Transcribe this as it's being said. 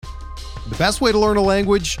The best way to learn a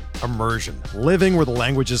language? Immersion. Living where the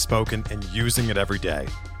language is spoken and using it every day.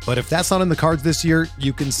 But if that's not in the cards this year,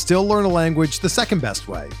 you can still learn a language the second best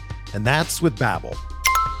way, and that's with Babbel.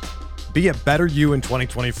 Be a better you in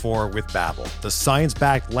 2024 with Babbel, the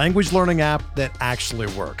science-backed language learning app that actually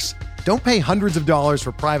works. Don't pay hundreds of dollars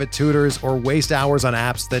for private tutors or waste hours on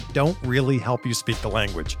apps that don't really help you speak the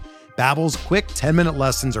language. Babbel's quick 10-minute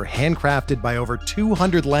lessons are handcrafted by over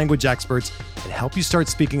 200 language experts and help you start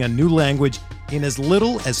speaking a new language in as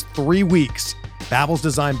little as 3 weeks. Babbel's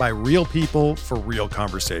designed by real people for real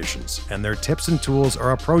conversations, and their tips and tools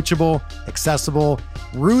are approachable, accessible,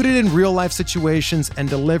 rooted in real-life situations, and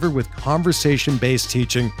delivered with conversation-based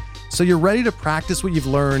teaching, so you're ready to practice what you've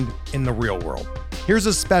learned in the real world. Here's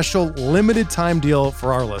a special limited-time deal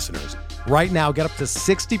for our listeners. Right now, get up to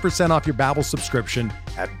 60% off your Babbel subscription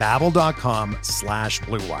at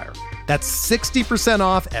babbel.com/BlueWire. That's 60%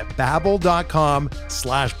 off at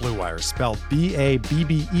babbel.com/BlueWire, spelled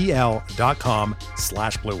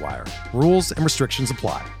BABBEL.com/BlueWire. Rules and restrictions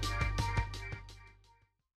apply.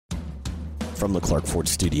 From the Clark Ford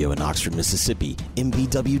Studio in Oxford, Mississippi,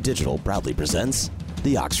 MVW Digital proudly presents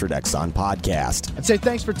the Oxford Exxon Podcast. I'd say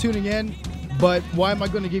thanks for tuning in, but why am I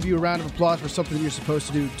going to give you a round of applause for something that you're supposed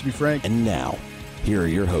to do, to be frank? And now, here are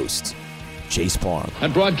your hosts, Chase Parham.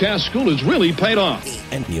 That broadcast school has really paid off.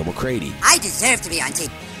 And Neil McCready. I deserve to be on TV.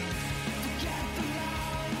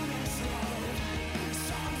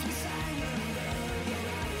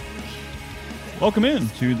 Welcome in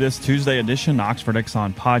to this Tuesday edition Oxford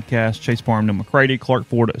Exxon Podcast. Chase Parham, Neil McCready, Clark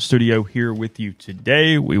Ford Studio here with you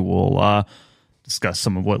today. We will discuss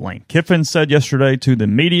some of what Lane Kiffin said yesterday to the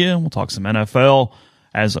media. We'll talk some NFL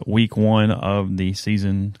as week one of the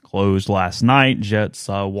season closed last night. Jets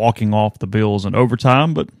walking off the Bills in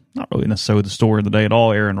overtime, but not really necessarily the story of the day at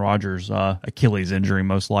all. Aaron Rodgers' Achilles injury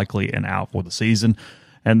most likely and out for the season.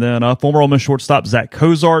 And then former Ole Miss shortstop Zach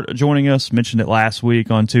Cozart joining us. Mentioned it last week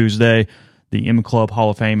on Tuesday. The M Club Hall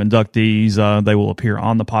of Fame inductees, they will appear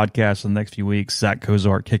on the podcast in the next few weeks. Zach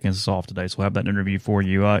Cozart kicking us off today, so we'll have that interview for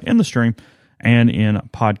you in the stream and in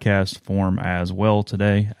podcast form as well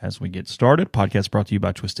today as we get started. Podcast brought to you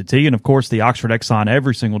by Twisted Tea and, of course, the Oxford Exxon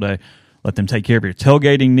every single day. Let them take care of your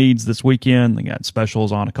tailgating needs this weekend. They got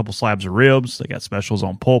specials on a couple slabs of ribs. They got specials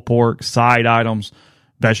on pulled pork, side items,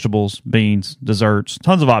 vegetables, beans, desserts.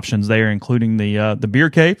 Tons of options there, including the beer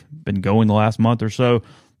cave. Been going the last month or so.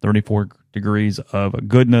 34 degrees of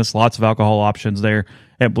goodness. Lots of alcohol options there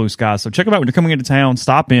at Blue Sky. So check them out when you're coming into town.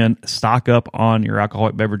 Stop in, stock up on your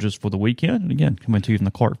alcoholic beverages for the weekend. And again, coming to you from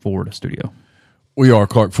the Clark Ford Studio. We are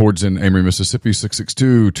Clark Ford's in Amory, Mississippi,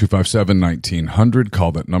 662-257-1900.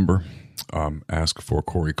 Call that number. Ask for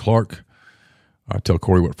Corey Clark. Tell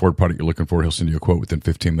Corey what Ford product you're looking for. He'll send you a quote within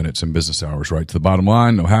 15 minutes in business hours. Right to the bottom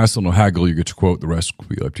line. No hassle, no haggle. You get your quote. The rest will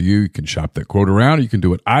be up to you. You can shop that quote around. Or you can do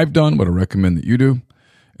what I've done, what I recommend that you do.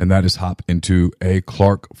 And that is hop into a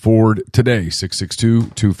Clark Ford today,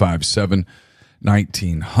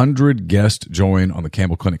 662-257-1900. Guest join on the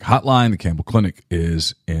Campbell Clinic hotline. The Campbell Clinic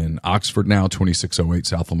is in Oxford now, 2608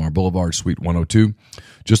 South Lamar Boulevard, Suite 102,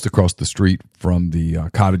 just across the street from the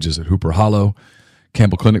cottages at Hooper Hollow.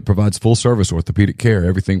 Campbell Clinic provides full-service orthopedic care,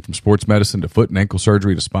 everything from sports medicine to foot and ankle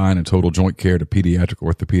surgery to spine and total joint care to pediatric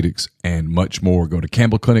orthopedics and much more. Go to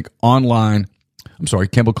Campbell Clinic online.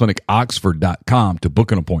 CampbellClinicOxford.com to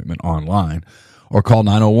book an appointment online or call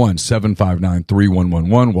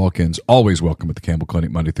 901-759-3111. Walk-ins always welcome at the Campbell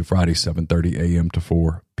Clinic Monday through Friday, 7:30 a.m. to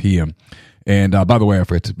 4 p.m. And by the way, I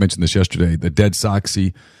forgot to mention this yesterday, the Dead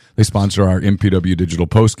Soxy, they sponsor our MPW Digital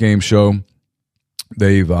postgame show.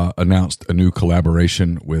 They've announced a new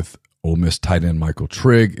collaboration with Ole Miss tight end Michael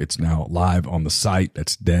Trigg. It's now live on the site.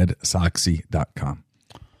 That's deadsoxy.com.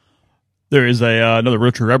 There is another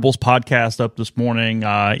Real True Rebels podcast up this morning.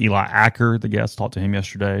 Eli Acker, the guest, talked to him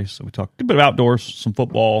yesterday. So we talked a bit of outdoors, some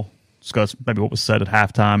football, discussed maybe what was said at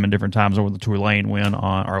halftime and different times over the Tulane win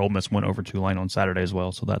on our Ole Miss win over Tulane on Saturday as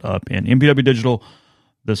well. So that up in MPW Digital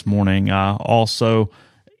this morning. Also,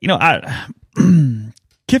 Kiffin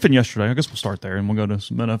yesterday. I guess we'll start there and we'll go to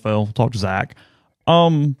some NFL. We'll talk to Zach.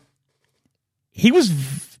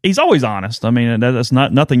 He's always honest. I mean, that's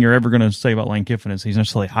not nothing you're ever going to say about Lane Kiffin is he's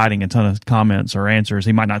necessarily hiding a ton of comments or answers.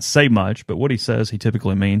 He might not say much, but what he says, he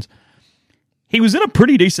typically means. He was in a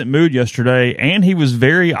pretty decent mood yesterday, and he was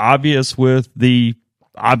very obvious with the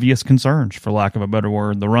obvious concerns, for lack of a better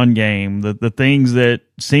word, the run game, the things that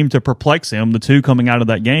seem to perplex him, the two coming out of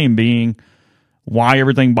that game being why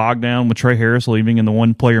everything bogged down with Trey Harris leaving and the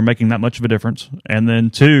one player making that much of a difference, and then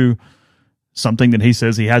two, something that he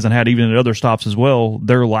says he hasn't had even at other stops as well,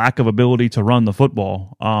 their lack of ability to run the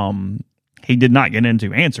football. He did not get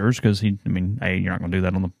into answers because you're not going to do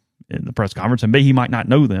that in the press conference, and B, he might not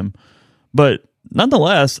know them. But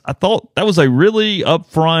nonetheless, I thought that was a really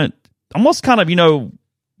upfront, almost kind of,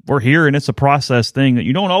 we're here and it's a process thing that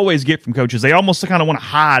you don't always get from coaches. They almost kind of want to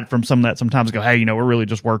hide from some of that sometimes, go, hey, we're really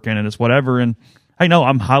just working and it's whatever. And hey, no,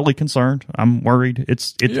 I'm highly concerned. I'm worried.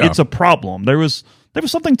 It's a problem. There was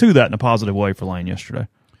something to that in a positive way for Lane yesterday.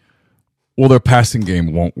 Well, their passing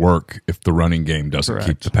game won't work if the running game doesn't Correct.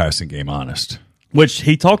 keep the passing game honest. Which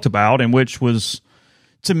he talked about, and which was,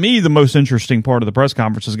 to me, the most interesting part of the press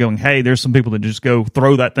conference is going, hey, there's some people that just go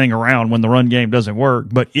throw that thing around when the run game doesn't work.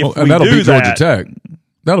 But if we that'll do beat Georgia Tech.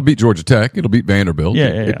 That'll beat Georgia Tech. It'll beat Vanderbilt.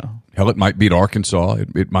 Yeah. Hell, it might beat Arkansas.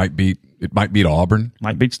 It might beat Auburn.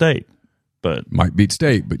 Might beat State. But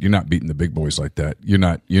you're not beating the big boys like that. You're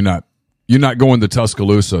not going to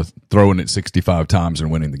Tuscaloosa, throwing it 65 times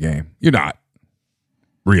and winning the game. You're not,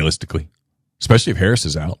 realistically, especially if Harris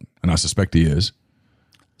is out, and I suspect he is.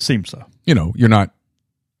 Seems so. You're not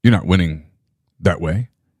winning that way.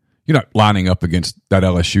 You're not lining up against that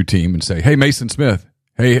LSU team and say, "Hey, Mason Smith,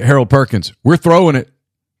 hey, Harold Perkins, we're throwing it.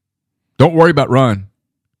 Don't worry about run."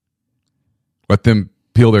 Let them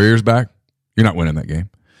peel their ears back. You're not winning that game.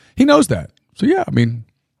 He knows that. So yeah,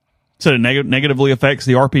 So it negatively affects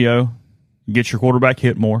the RPO. You get your quarterback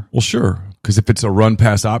hit more. Well, sure, because if it's a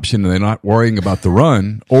run-pass option and they're not worrying about the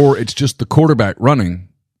run, or it's just the quarterback running,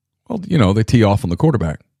 well, they tee off on the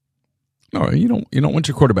quarterback. No, you don't want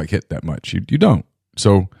your quarterback hit that much. You don't.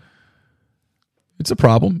 So it's a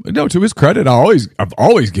problem. No, to his credit, I've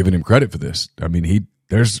always given him credit for this.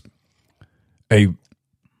 There's a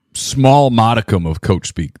small modicum of coach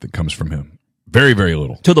speak that comes from him. Very, very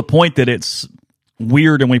little. To the point that it's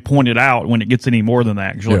weird, and we point it out when it gets any more than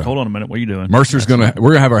that. Because you're like, hold on a minute, what are you doing? Mercer's we're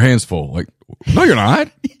gonna have our hands full. Like, no, you're not.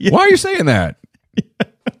 Yeah. Why are you saying that?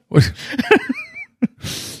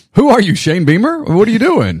 Who are you, Shane Beamer? What are you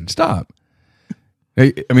doing? Stop.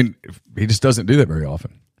 He just doesn't do that very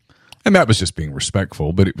often. And that was just being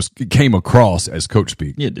respectful, but it came across as coach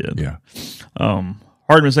speak. It did. Yeah.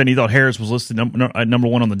 Hardman said he thought Harris was listed number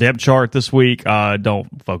one on the depth chart this week.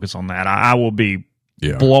 Don't focus on that. I will be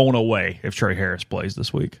blown away if Trey Harris plays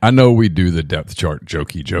this week. I know we do the depth chart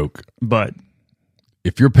jokey joke, but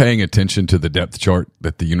if you're paying attention to the depth chart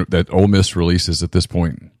that Ole Miss releases at this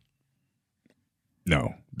point,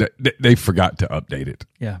 no, they forgot to update it.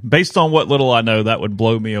 Yeah, based on what little I know, that would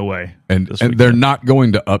blow me away. And they're not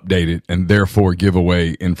going to update it and therefore give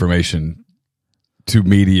away information to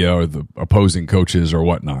media or the opposing coaches or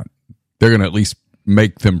whatnot. They're going to at least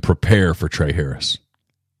make them prepare for Trey Harris.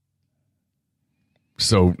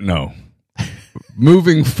 So, no.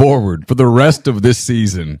 Moving forward for the rest of this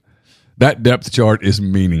season, that depth chart is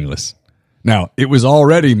meaningless. Now, it was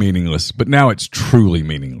already meaningless, but now it's truly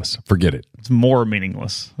meaningless. Forget it. It's more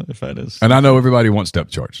meaningless, if that is. And I know everybody wants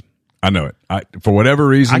depth charts. I know it. For whatever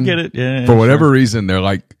reason. I get it. Yeah, for whatever reason, they're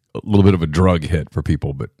like a little bit of a drug hit for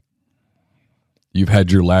people, but you've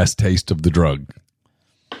had your last taste of the drug.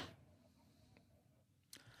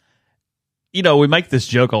 We make this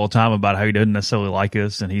joke all the time about how he doesn't necessarily like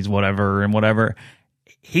us and he's whatever and whatever.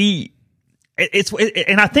 And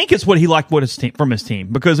I think it's what he liked from his team,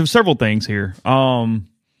 because of several things here.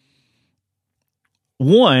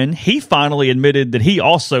 One, he finally admitted that he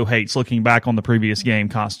also hates looking back on the previous game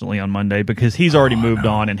constantly on Monday, because he's already moved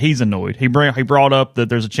on and he's annoyed. He brought up that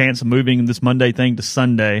there's a chance of moving this Monday thing to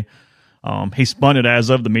Sunday. He spun it as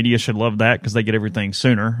of the media should love that because they get everything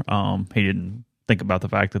sooner. He didn't think about the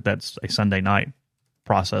fact that that's a Sunday night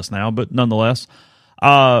process now, but nonetheless.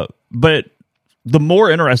 But the more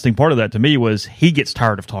interesting part of that to me was he gets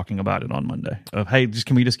tired of talking about it on Monday. Of, hey,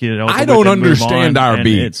 can we just get it over? I don't understand our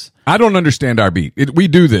beat. I don't understand our beat. We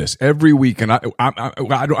do this every week, and I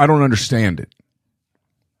don't understand it.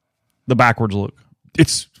 The backwards look.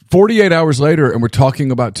 It's 48 hours later, and we're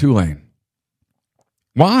talking about Tulane.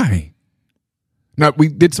 Why? Now, we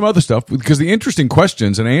did some other stuff because the interesting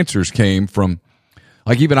questions and answers came from,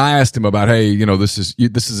 like, even I asked him about, hey, this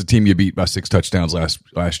is a team you beat by 6 touchdowns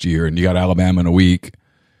last year, and you got Alabama in a week.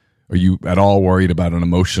 Are you at all worried about an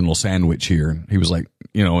emotional sandwich here? And he was like,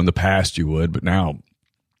 in the past you would, but now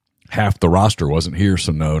half the roster wasn't here,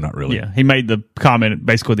 so no, not really. Yeah, he made the comment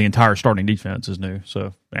basically the entire starting defense is new,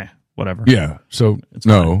 so whatever. Yeah, so it's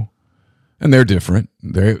no, fine. And they're different.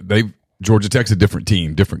 Georgia Tech's a different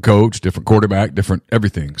team, different coach, different quarterback, different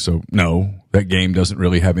everything. So no, that game doesn't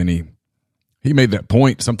really have any. He made that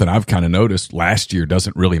point, something I've kind of noticed last year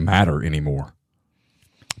doesn't really matter anymore.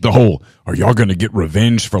 The whole, are y'all going to get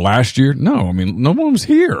revenge for last year? No, no one was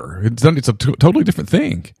here. It's a totally different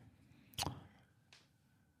thing.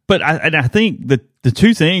 But I think that the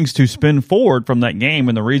two things to spin forward from that game,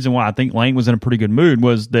 and the reason why I think Lane was in a pretty good mood,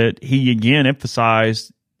 was that he again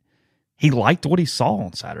emphasized he liked what he saw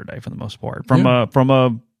on Saturday for the most part. From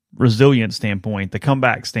a resilience standpoint, the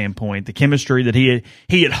comeback standpoint, the chemistry that he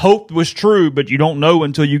had hoped was true, but you don't know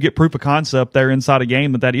until you get proof of concept there inside a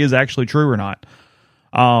game that is actually true or not.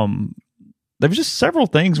 There was just several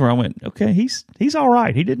things where I went, okay, he's all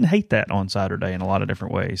right. He didn't hate that on Saturday in a lot of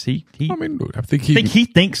different ways. I think he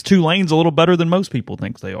thinks Tulane's a little better than most people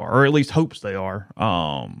think they are, or at least hopes they are.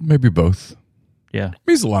 Maybe both. Yeah.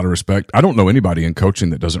 He has a lot of respect. I don't know anybody in coaching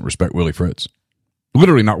that doesn't respect Willie Fritz.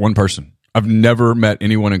 Literally not one person. I've never met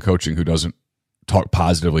anyone in coaching who doesn't talk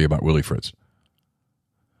positively about Willie Fritz.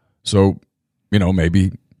 So,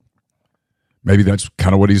 maybe that's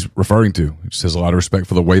kind of what he's referring to. He just has a lot of respect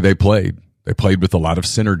for the way they played. They played with a lot of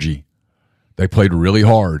synergy. They played really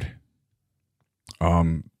hard.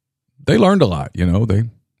 They learned a lot, They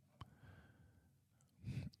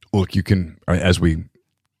look. You can, as we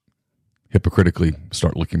hypocritically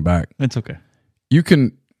start looking back. It's okay. You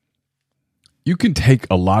can take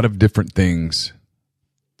a lot of different things.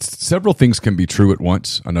 Several things can be true at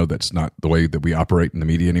once. I know that's not the way that we operate in the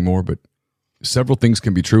media anymore, but several things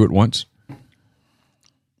can be true at once.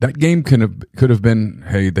 That game could have been,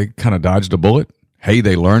 hey, they kind of dodged a bullet. Hey,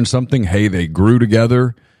 they learned something. Hey, they grew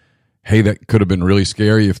together. Hey, that could have been really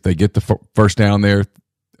scary if they get the first down there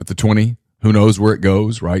at the 20. Who knows where it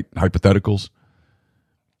goes, right? Hypotheticals.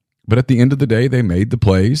 But at the end of the day, they made the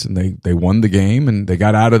plays, and they won the game, and they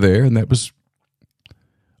got out of there, and that was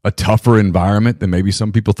a tougher environment than maybe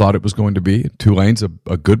some people thought it was going to be. Tulane's a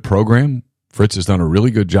good program. Fritz has done a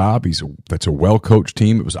really good job. That's a well-coached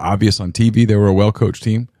team. It was obvious on TV they were a well-coached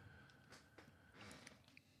team.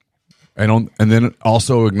 And then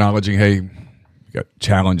also acknowledging, hey, we got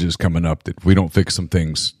challenges coming up that if we don't fix some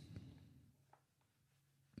things.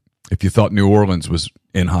 If you thought New Orleans was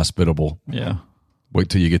inhospitable, wait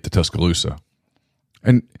till you get to Tuscaloosa.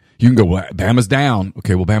 And you can go, well, Bama's down.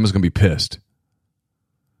 Okay, well, Bama's going to be pissed.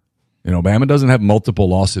 Bama doesn't have multiple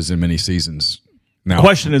losses in many seasons. Now, the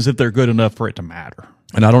question is if they're good enough for it to matter.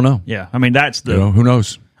 And I don't know. Yeah, I mean, that's who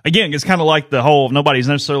knows? Again, it's kind of like the whole nobody's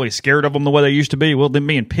necessarily scared of them the way they used to be. Well, them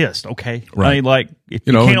being pissed, okay. Right. I mean, like, if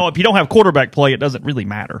you don't have quarterback play, it doesn't really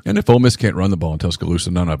matter. And if Ole Miss can't run the ball in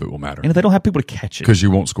Tuscaloosa, none of it will matter. And if they don't have people to catch it. Because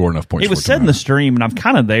you won't score enough points. It was said in the stream, and I'm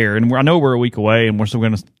kind of there, and I know we're a week away, and we're still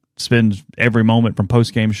going to spend every moment from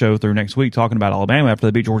post-game show through next week talking about Alabama after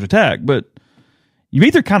they beat Georgia Tech, but you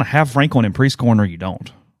either kind of have Franklin in prescoring or you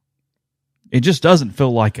don't. It just doesn't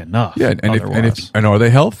feel like enough. Yeah, and are they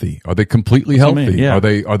healthy? Are they completely healthy? I mean, yeah.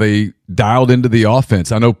 Are they dialed into the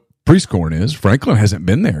offense? I know prescoring is. Franklin hasn't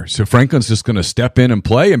been there, so Franklin's just going to step in and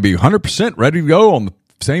play and be 100% ready to go on the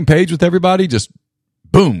same page with everybody. Just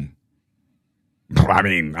boom. I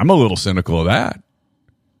mean, I'm a little cynical of that.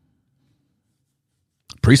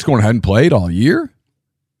 Prescoring hadn't played all year.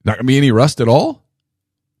 Not going to be any rust at all.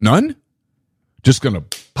 None. Just going to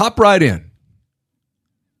pop right in.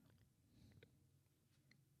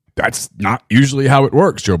 That's not usually how it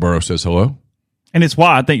works. Joe Burrow says hello. And it's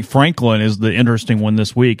why I think Franklin is the interesting one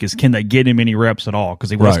this week is can they get him any reps at all? Because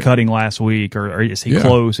he was cutting last week. Or is he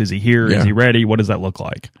close? Is he here? Yeah. Is he ready? What does that look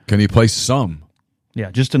like? Can he play some?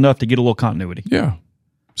 Yeah, just enough to get a little continuity. Yeah.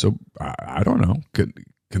 So I don't know.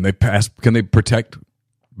 Can they pass? Can they protect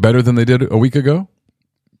better than they did a week ago?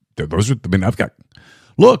 Those are. I mean,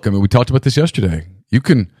 look. I mean, we talked about this yesterday. You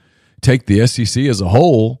can take the SEC as a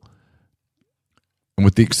whole. And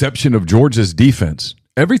with the exception of Georgia's defense,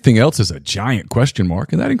 everything else is a giant question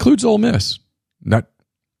mark, and that includes Ole Miss. That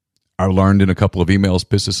I learned in a couple of emails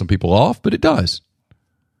pisses some people off, but it does.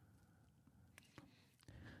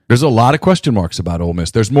 There's a lot of question marks about Ole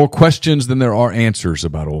Miss. There's more questions than there are answers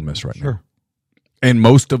about Ole Miss right now. And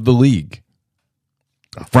most of the league.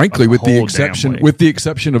 Frankly, with the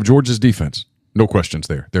exception of Georgia's defense. No questions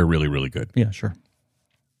there. They're really, really good. Yeah, sure.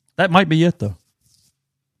 That might be it, though.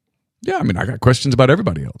 Yeah, I mean, I got questions about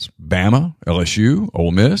everybody else. Bama, LSU, Ole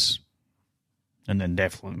Miss. And then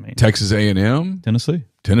definitely Texas A&M.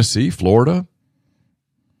 Tennessee, Florida,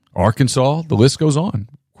 Arkansas. The list goes on.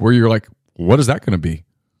 Where you're like, what is that going to be?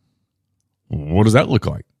 What does that look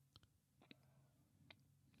like?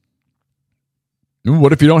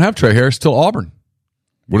 What if you don't have Trey Harris till Auburn?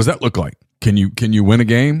 What does that look like? Can you win a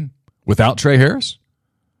game without Trey Harris?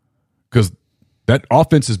 Because that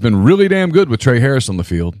offense has been really damn good with Trey Harris on the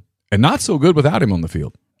field. And not so good without him on the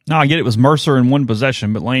field. No, I get it was Mercer in one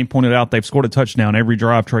possession, but Lane pointed out they've scored a touchdown every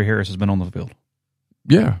drive Trey Harris has been on the field.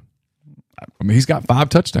 Yeah. I mean, he's got 5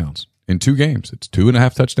 touchdowns in 2 games. It's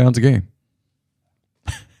 2.5 touchdowns a game.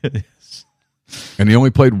 It is. And he only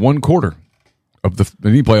played 1 quarter of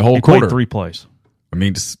and he played a whole quarter. Played 3 plays. I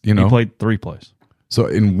mean, He played 3 plays. So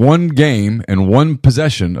in 1 game and 1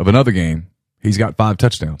 possession of another game, he's got 5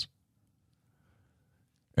 touchdowns.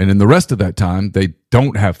 And in the rest of that time, they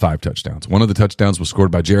don't have 5 touchdowns. One of the touchdowns was scored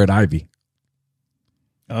by Jared Ivey.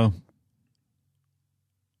 Oh.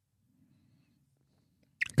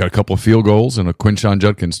 Got a couple of field goals and a Quinshon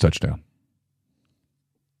Judkins touchdown.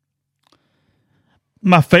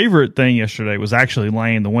 My favorite thing yesterday was actually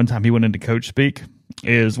Lane. The one time he went into coach speak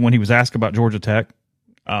is when he was asked about Georgia Tech.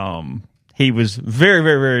 He was very,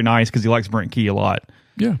 very, very nice because he likes Brent Key a lot.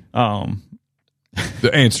 Yeah.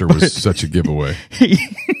 The answer was such a giveaway.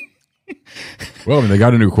 Well, I mean, they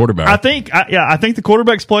got a new quarterback. I think the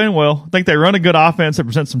quarterback's playing well. I think they run a good offense that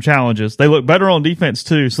presents some challenges. They look better on defense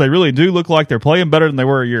too, so they really do look like they're playing better than they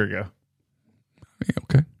were a year ago. Yeah,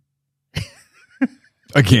 okay.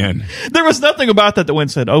 Again, there was nothing about that when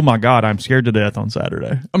said, "Oh my God, I'm scared to death" on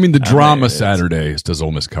Saturday. I mean, the drama Saturdays does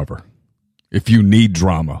Ole Miss cover. If you need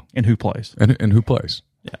drama, and who plays, and who plays,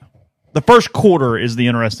 yeah. The first quarter is the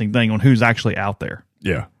interesting thing on who's actually out there.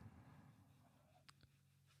 Yeah.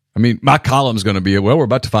 I mean, my column's going to be, well, we're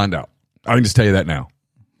about to find out. I can just tell you that now.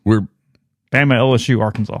 We're Bama, LSU,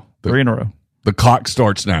 Arkansas, 3 in a row. The clock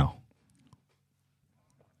starts now.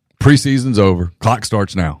 Preseason's over. Clock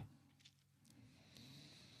starts now.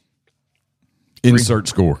 Insert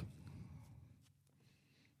score.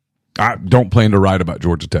 I don't plan to write about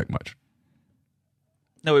Georgia Tech much.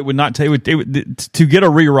 No, it would not take. To get a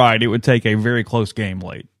rewrite, it would take a very close game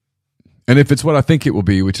late. And if it's what I think it will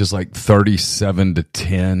be, which is like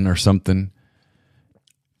 37-10 or something,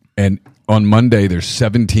 and on Monday there's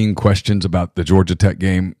 17 questions about the Georgia Tech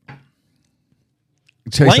game,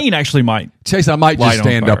 Lane actually might. Chase, I might just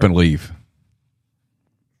stand up and leave.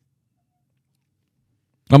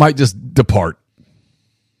 I might just depart.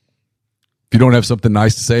 If you don't have something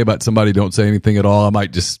nice to say about somebody, don't say anything at all. I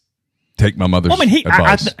might just take my mother's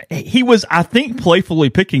advice. He was, I think, playfully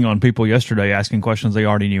picking on people yesterday, asking questions they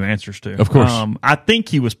already knew answers to. Of course. I think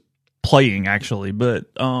he was playing, actually, but...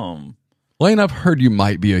 Lane, I've heard you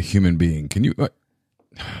might be a human being. Can you... It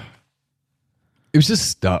was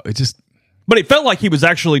just stuff. But it felt like he was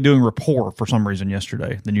actually doing rapport for some reason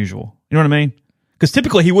yesterday than usual. You know what I mean? Because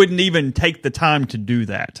typically he wouldn't even take the time to do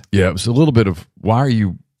that. Yeah, it was a little bit of, why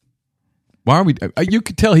are we... You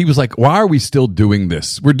could tell he was like, why are we still doing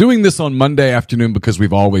this? We're doing this on Monday afternoon because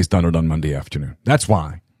we've always done it on Monday afternoon. That's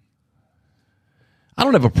why. I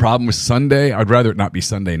don't have a problem with Sunday. I'd rather it not be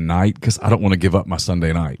Sunday night because I don't want to give up my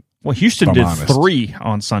Sunday night. Well, Houston did 3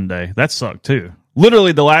 on Sunday. That sucked too.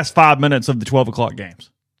 Literally the last 5 minutes of the 12 o'clock games.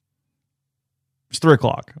 It's 3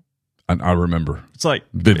 o'clock. I remember. It's like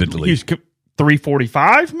vividly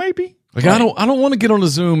 3:45 maybe. Like I don't want to get on a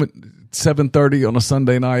Zoom at 7:30 on a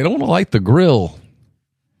Sunday night. I don't want to light the grill.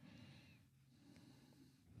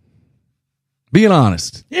 Being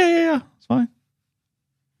honest. Yeah. It's fine.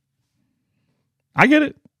 I get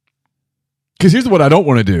it. Because here's what I don't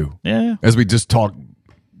want to do. Yeah. As we just talked,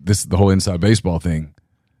 the whole inside baseball thing.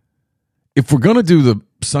 If we're going to do the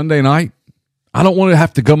Sunday night, I don't want to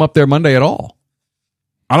have to come up there Monday at all.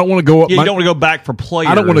 I don't want to go up. Yeah, you don't want to go back for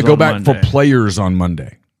players. I don't want to go back for players on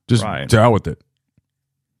Monday. Just to hell with it.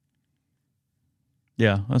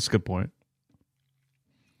 Yeah, that's a good point.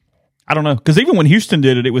 I don't know. Because even when Houston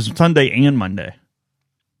did it, it was Sunday and Monday.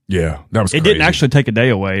 Yeah, that was crazy. It didn't actually take a day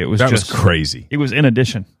away. It was was crazy. It was in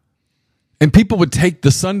addition. And people would take the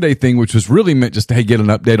Sunday thing, which was really meant just to get an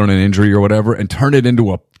update on an injury or whatever, and turn it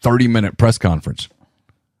into a 30-minute press conference.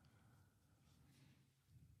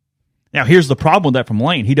 Now, here's the problem with that from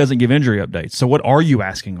Lane. He doesn't give injury updates. So what are you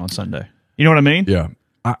asking on Sunday? You know what I mean? Yeah.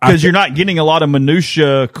 Because you're not getting a lot of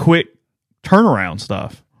minutia, quick turnaround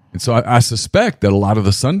stuff. And so I suspect that a lot of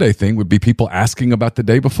the Sunday thing would be people asking about the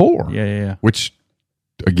day before. Yeah. Which,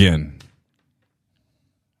 again,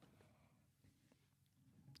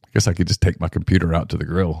 I guess I could just take my computer out to the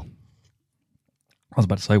grill. I was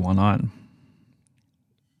about to say, why not?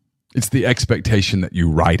 It's the expectation that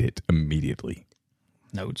you write it immediately.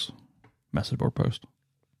 Notes. Message board post.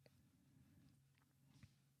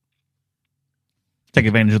 Take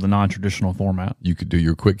advantage of the non-traditional format. You could do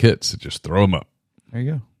your quick hits and just throw them up. There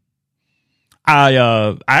you go.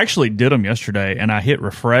 I actually did them yesterday, and I hit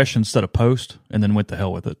refresh instead of post, and then went to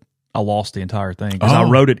hell with it. I lost the entire thing because I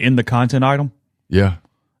wrote it in the content item. Yeah.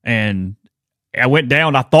 And I went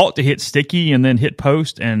down. I thought to hit sticky and then hit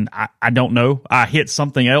post, and I don't know. I hit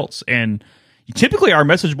something else, and typically our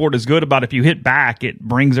message board is good about if you hit back, it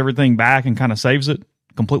brings everything back and kind of saves it.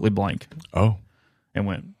 Completely blank. Oh. And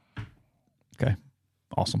went, okay,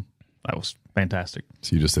 awesome. That was fantastic.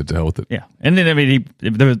 So you just said to hell with it. Yeah. And then, I mean,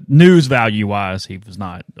 the news value wise, he was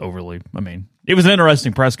not overly, I mean, it was an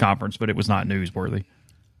interesting press conference, but it was not newsworthy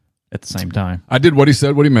at the same time. I did what he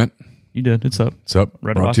said, what he meant. You did. It's up. It's up.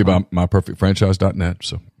 Brought to you by myperfectfranchise.net.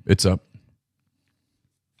 So it's up.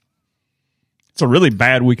 It's a really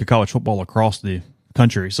bad week of college football across the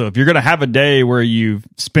country. So if you're going to have a day where you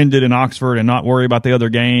spend it in Oxford and not worry about the other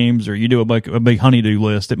games, or you do a big honeydew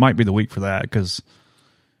list, it might be the week for that because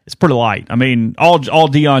it's pretty light. I mean, all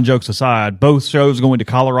Dion jokes aside, both shows going to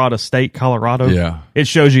Colorado State, Colorado. Yeah. It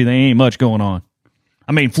shows you there ain't much going on.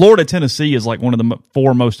 I mean, Florida, Tennessee is like one of the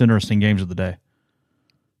 4 most interesting games of the day.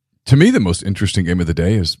 To me, the most interesting game of the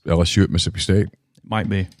day is LSU at Mississippi State. Might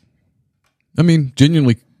be. I mean,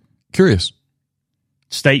 genuinely curious.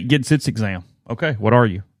 State gets its exam. Okay, what are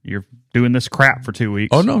you? You're doing this crap for 2 weeks.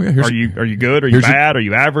 Oh no, yeah. Are you good? Are you bad? Are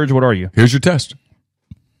you average? What are you? Here's your test.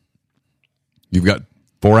 You've got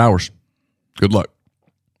 4 hours. Good luck.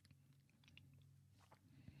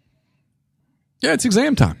 Yeah, it's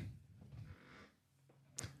exam time.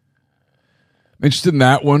 I'm interested in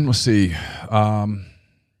that one. Let's see. I'm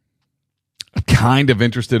kind of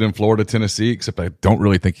interested in Florida, Tennessee, except I don't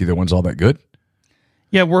really think either one's all that good.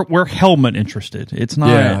 Yeah, we're helmet interested. It's not.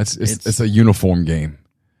 Yeah, it's a uniform game.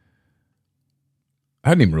 I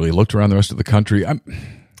hadn't even really looked around the rest of the country. I'm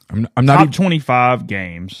not top even, 25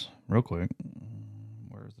 games. Real quick,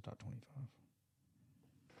 where's the top 25?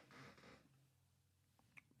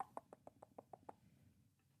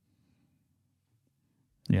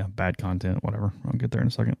 Yeah, bad content. Whatever. I'll get there in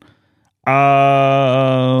a second.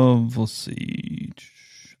 Let's see.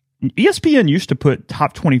 ESPN used to put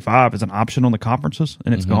top 25 as an option on the conferences,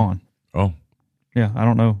 and it's gone. Oh, yeah. I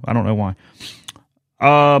don't know why.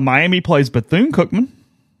 Miami plays Bethune-Cookman.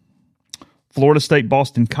 Florida State,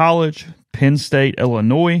 Boston College. Penn State,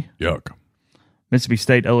 Illinois. yuck. Mississippi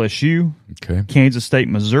State, LSU. Okay, Kansas State,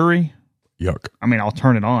 Missouri. yuck. I mean, I'll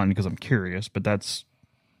turn it on because I'm curious, but that's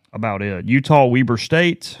about it. Utah, Weber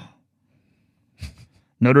State.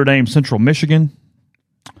 Notre Dame, Central Michigan.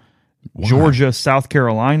 Why? Georgia, South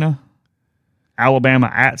Carolina.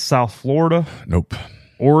 Alabama at South Florida. Nope.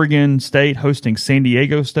 Oregon State hosting San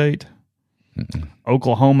Diego State.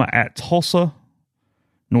 Oklahoma at Tulsa.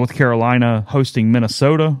 North Carolina hosting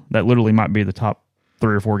Minnesota. That literally might be the top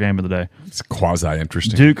 3 or 4 game of the day. It's quasi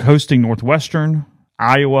interesting. Duke hosting Northwestern.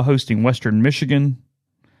 Iowa hosting Western Michigan.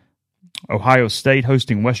 Ohio State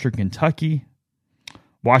hosting Western Kentucky.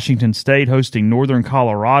 Washington State hosting Northern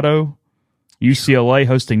Colorado. UCLA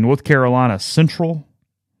hosting North Carolina Central.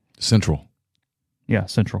 Central. Yeah,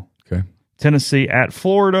 Central. Okay. Tennessee at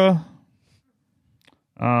Florida.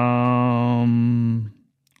 Ole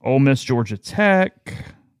Miss, Georgia Tech.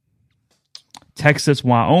 Texas,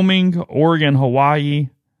 Wyoming. Oregon, Hawaii.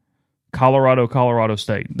 Colorado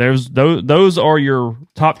State. Those are your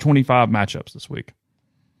top 25 matchups this week.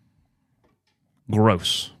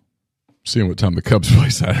 Gross. Seeing what time the Cubs play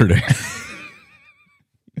Saturday.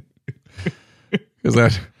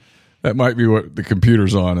 Because that might be what the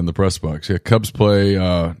computer's on in the press box. Yeah, Cubs play.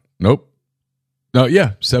 Nope. No,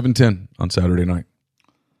 yeah, 7:10 on Saturday night.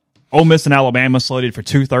 Ole Miss and Alabama slated for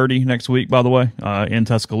 2:30 next week, by the way, in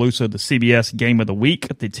Tuscaloosa. The CBS game of the week.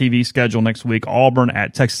 The TV schedule next week, Auburn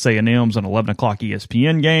at Texas A&M's, an 11 o'clock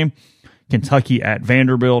ESPN game. Kentucky at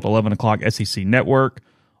Vanderbilt, 11 o'clock SEC Network.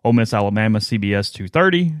 Ole Miss, Alabama, CBS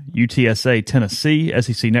 2:30. UTSA, Tennessee,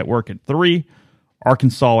 SEC Network at 3.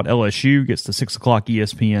 Arkansas at LSU gets the 6 o'clock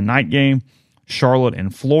ESPN night game. Charlotte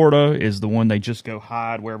and Florida is the one they just go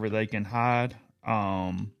hide wherever they can hide.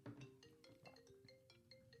 I'm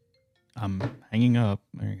hanging up.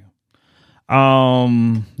 There you go.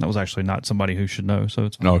 That was actually not somebody who should know, so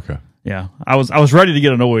it's fine. Oh, okay. Yeah, I was ready to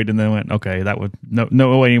get annoyed, and then went, okay, that would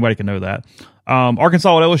no way anybody can know that.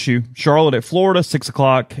 Arkansas at LSU, Charlotte at Florida, 6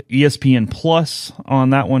 o'clock ESPN Plus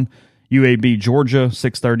on that one. UAB Georgia,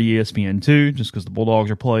 6:30 ESPN2, just because the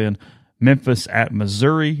Bulldogs are playing. Memphis at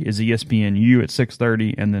Missouri is ESPNU at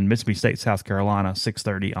 6:30, and then Mississippi State, South Carolina,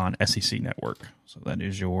 6:30 on SEC Network. So that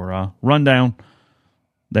is your rundown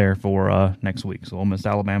there for next week. So Ole Miss,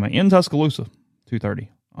 Alabama in Tuscaloosa, 2:30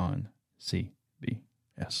 on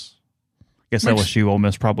CBS. Guess LSU, Ole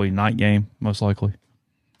Miss, probably night game, most likely.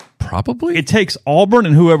 Probably. It takes Auburn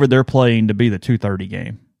and whoever they're playing to be the 2:30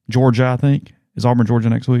 game. Georgia, I think. Is Auburn, Georgia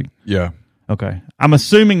next week? Yeah. Okay. I'm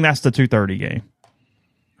assuming that's the 2:30 game.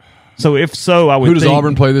 So if so, I would Who does think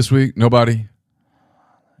Auburn play this week? Nobody?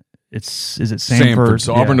 is it Sanford?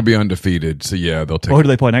 So Auburn to be undefeated. So, yeah, they'll take Well, who do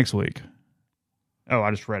they play next week? Oh,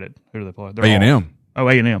 I just read it. Who do they play? They're A&M. all- Oh,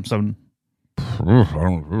 A&M. So I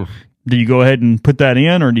don't. do you go ahead and put that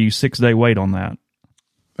in, or do you 6-day wait on that?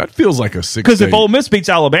 That feels like a 6 Because if Ole Miss beats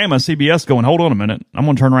Alabama, CBS going, hold on a minute, I'm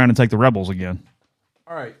going to turn around and take the Rebels again.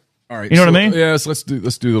 All right. You know what I mean? Yes, let's do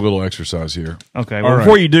the little exercise here. Okay, well, All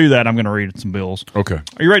before right. you do that, I'm going to read some bills. Okay.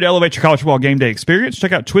 Are you ready to elevate your college football game day experience?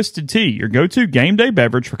 Check out Twisted Tea, your go-to game day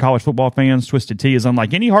beverage for college football fans. Twisted Tea is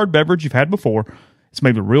unlike any hard beverage you've had before. It's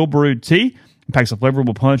made with real brewed tea. It packs a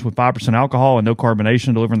flavorful punch with 5% alcohol and no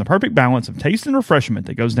carbonation, delivering the perfect balance of taste and refreshment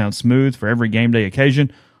that goes down smooth for every game day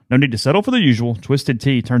occasion. No need to settle for the usual. Twisted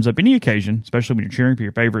Tea turns up any occasion, especially when you're cheering for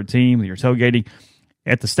your favorite team, whether you're tailgating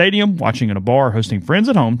at the stadium, watching in a bar, hosting friends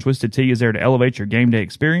at home. Twisted Tea is there to elevate your game day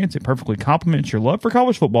experience. It perfectly complements your love for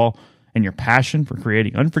college football and your passion for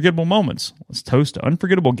creating unforgettable moments. Let's toast to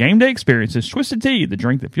unforgettable game day experiences. Twisted Tea, the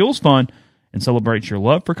drink that fuels fun and celebrates your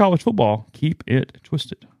love for college football. Keep it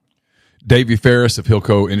twisted. Davey Ferris of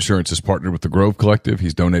Hilco Insurance has partnered with the Grove Collective.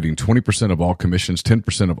 He's donating 20% of all commissions,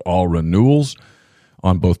 10% of all renewals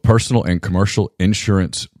on both personal and commercial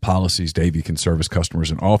insurance policies. Davey can service customers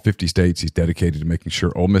in all 50 states. He's dedicated to making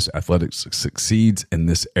sure Ole Miss athletics succeeds in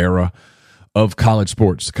this era of college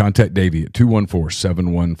sports. Contact Davey at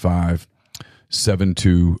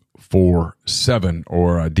 214-715-7247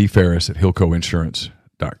 or dferris at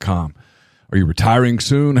hillcoinsurance.com. Are you retiring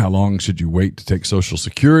soon? How long should you wait to take Social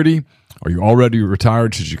Security? Are you already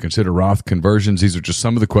retired? Should you consider Roth conversions? These are just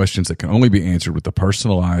some of the questions that can only be answered with the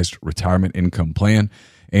personalized retirement income plan.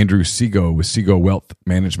 Andrew Seago with Seago Wealth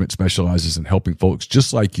Management specializes in helping folks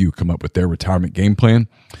just like you come up with their retirement game plan.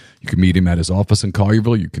 You can meet him at his office in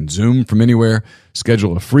Collierville. You can Zoom from anywhere.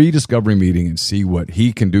 Schedule a free discovery meeting and see what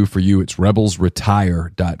he can do for you. It's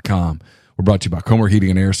rebelsretire.com. We're brought to you by Comer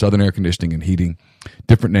Heating and Air, Southern Air Conditioning and Heating.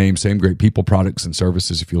 Different names, same great people, products, and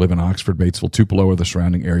services. If you live in Oxford, Batesville, Tupelo, or the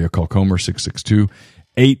surrounding area, call Comer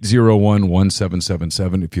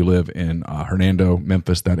 662-801-1777. If you live in Hernando,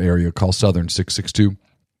 Memphis, that area, call Southern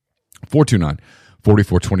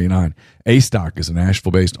 662-429-4429. A-Stock is a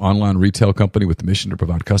Nashville-based online retail company with the mission to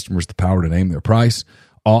provide customers the power to name their price.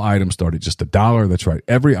 All items start at just $1. That's right.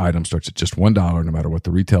 Every item starts at just $1, no matter what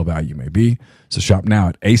the retail value may be. So shop now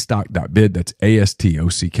at astock.bid. That's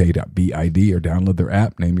ASTOCK.BID, or download their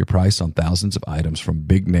app. Name your price on thousands of items from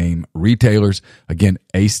big name retailers. Again,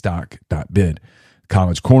 astock.bid.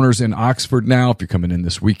 College Corner's in Oxford now. If you're coming in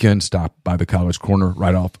this weekend, stop by the College Corner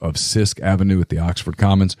right off of Sisk Avenue at the Oxford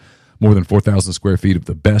Commons. More than 4,000 square feet of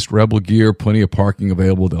the best Rebel gear, plenty of parking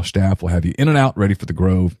available. Their staff will have you in and out, ready for the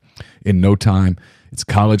Grove in no time. It's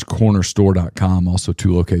collegecornerstore.com. Also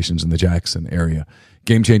 2 locations in the Jackson area.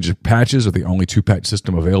 Game Changer patches are the only 2-patch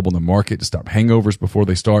system available in the market to stop hangovers before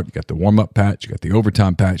they start. You got the warm-up patch. You got the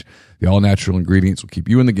overtime patch. The all-natural ingredients will keep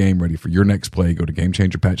you in the game, ready for your next play. Go to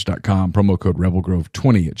GameChangerPatch.com. Promo code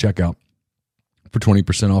RebelGrove20 at checkout for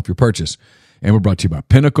 20% off your purchase. And we're brought to you by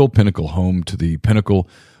Pinnacle. Pinnacle, home to the Pinnacle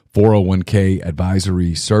 401k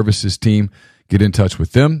Advisory Services team. Get in touch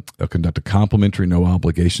with them. They'll conduct a complimentary,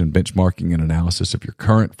 no-obligation benchmarking and analysis of your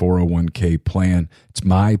current 401k plan. It's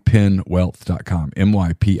mypinwealth.com,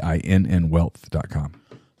 MYPINN wealth.com.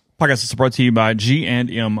 Podcast is brought to you by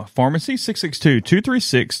G&M Pharmacy,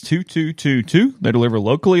 662-236-2222. They deliver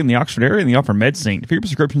locally in the Oxford area, and they offer MedSync. Fill your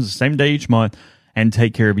prescriptions the same day each month and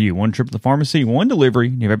take care of you. One trip to the pharmacy, one delivery.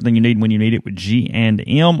 You have everything you need when you need it with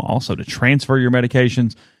G&M. Also, to transfer your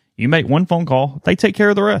medications, you make one phone call, they take care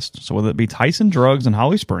of the rest. So whether it be Tyson Drugs in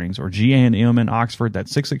Holly Springs or G&M in Oxford,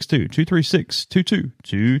 that's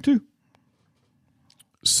 662-236-2222.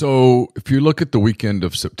 So if you look at the weekend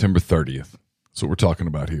of September 30th, that's what we're talking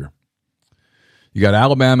about here. You got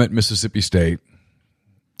Alabama at Mississippi State.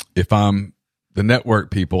 If I'm the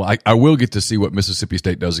network people, I will get to see what Mississippi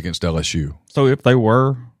State does against LSU. So if they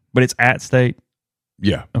were, but it's at State?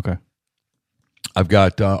 Yeah. Okay. I've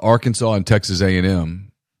got Arkansas and Texas A&M.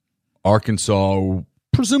 Arkansas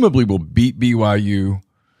presumably will beat BYU.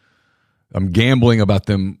 I'm gambling about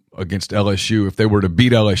them against LSU. If they were to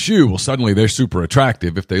beat LSU, well, suddenly they're super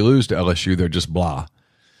attractive. If they lose to LSU, they're just blah.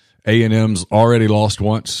 A&M's already lost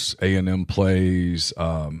once. A&M plays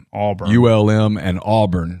Auburn, ULM, and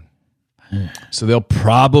Auburn. So they'll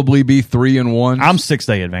probably be 3-1. I'm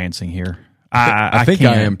 6-day advancing here. I think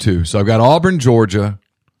I am too. So I've got Auburn, Georgia,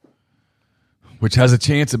 which has a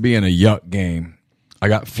chance of being a yuck game. I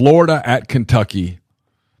got Florida at Kentucky.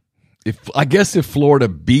 If Florida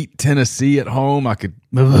beat Tennessee at home, I could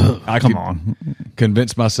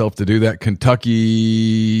convince myself to do that.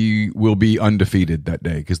 Kentucky will be undefeated that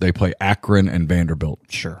day because they play Akron and Vanderbilt.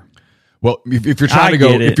 Sure. Well, if you're trying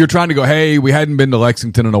to go, hey, we hadn't been to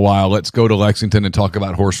Lexington in a while. Let's go to Lexington and talk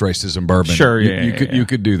about horse races and bourbon. Sure, you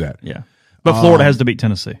could do that. Yeah, but Florida has to beat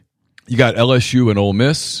Tennessee. You got LSU and Ole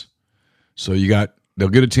Miss, so they'll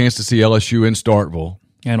get a chance to see LSU in Starkville.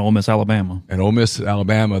 And Ole Miss, Alabama. And Ole Miss,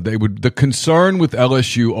 Alabama. The concern with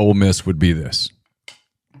LSU, Ole Miss would be this.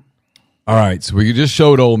 All right, so we just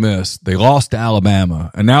showed Ole Miss. They lost to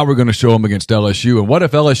Alabama, and now we're going to show them against LSU. And what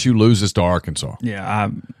if LSU loses to Arkansas?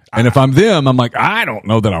 Yeah. And if I'm them, I'm like, I don't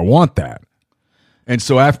know that I want that. And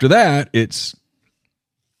so after that, it's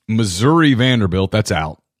Missouri, Vanderbilt, that's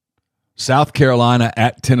out. South Carolina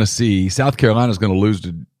at Tennessee. South Carolina's going to lose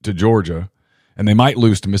to Georgia, and they might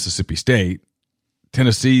lose to Mississippi State.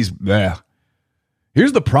 Tennessee's there.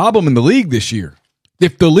 Here's the problem in the league this year.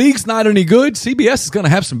 If the league's not any good, CBS is going to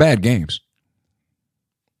have some bad games.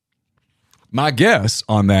 My guess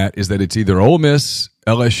on that is that it's either Ole Miss,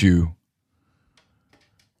 LSU,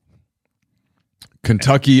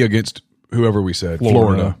 Kentucky against whoever we said,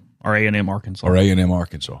 Florida or A&M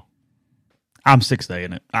Arkansas. I'm 6-day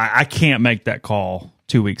in it. I can't make that call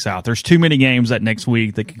 2 weeks out. There's too many games that next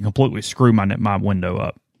week that can completely screw my window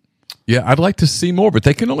up. Yeah, I'd like to see more, but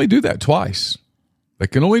they can only do that twice. They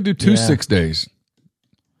can only do 2 6 days.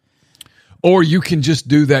 Or you can just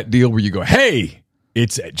do that deal where you go, hey,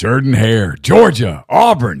 it's at Jordan-Hare, Georgia,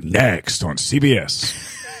 Auburn next on CBS.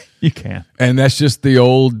 You can. And that's just the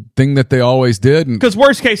old thing that they always did. Because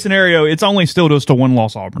worst case scenario, it's only still just a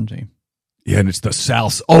one-loss Auburn team. Yeah, and it's the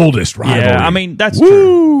South's oldest rivalry. Yeah, I mean, that's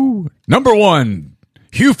true. Number 1,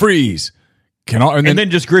 Hugh Freeze. And then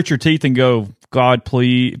just grit your teeth and go, God,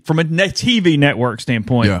 please, from a TV network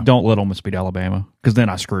standpoint, don't let Ole Miss beat Alabama, because then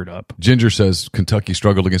I screwed up. Ginger says Kentucky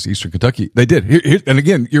struggled against Eastern Kentucky. They did. And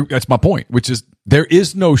again, that's my point, which is there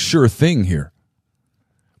is no sure thing here.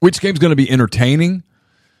 Which game's going to be entertaining?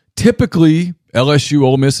 Typically, LSU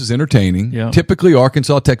Ole Miss is entertaining. Yeah. Typically,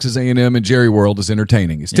 Arkansas, Texas A&M, and Jerry World is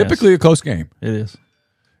entertaining. It's typically a close game. It is.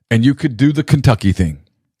 And you could do the Kentucky thing.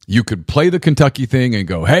 You could play the Kentucky thing and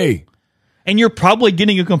go, hey. And you're probably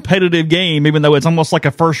getting a competitive game, even though it's almost like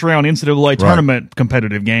a first-round NCAA tournament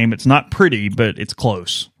competitive game. It's not pretty, but it's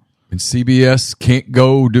close. And CBS can't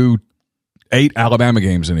go do 8 Alabama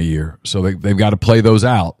games in a year, so they've got to play those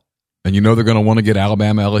out. And you know they're going to want to get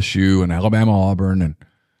Alabama LSU and Alabama Auburn. And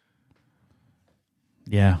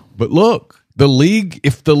yeah. But look, the league,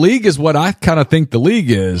 if the league is what I kind of think the league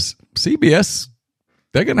is, CBS,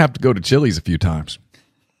 they're going to have to go to Chili's a few times.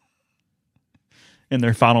 In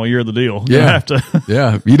their final year of the deal. Yeah. Have to,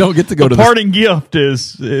 yeah. You don't get to go to the parting gift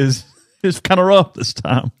is kind of rough this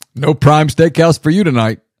time. No Prime Steakhouse for you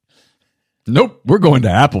tonight. Nope. We're going to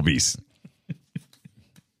Applebee's.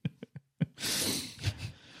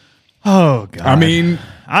 Oh, God. I mean,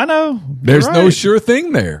 I know. There's no sure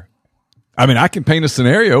thing there. I mean, I can paint a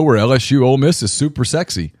scenario where LSU Ole Miss is super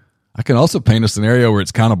sexy. I can also paint a scenario where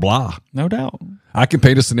it's kind of blah. No doubt. I can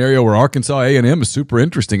paint a scenario where Arkansas A&M is super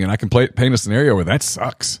interesting, and I can paint a scenario where that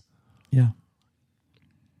sucks. Yeah.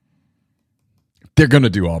 They're going to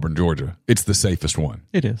do Auburn, Georgia. It's the safest one.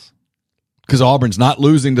 It is. Because Auburn's not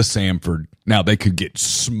losing to Samford. Now, they could get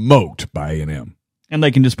smoked by A&M. And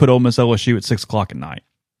they can just put Ole Miss LSU at 6 o'clock at night.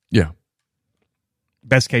 Yeah.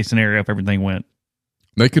 Best case scenario if everything went.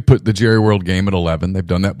 They could put the Jerry World game at 11. They've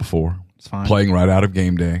done that before. It's fine. Playing right out of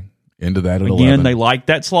game day. Into that at 11. Again, they like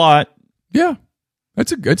that slot. Yeah.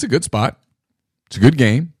 It's a good spot. It's a good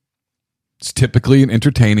game. It's typically an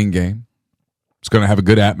entertaining game. It's going to have a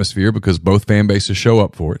good atmosphere because both fan bases show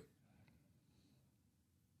up for it.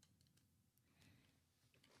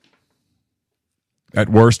 At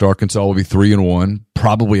worst, Arkansas will be 3-1.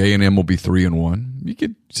 Probably A&M will be 3-1. You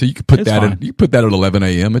could put that at 11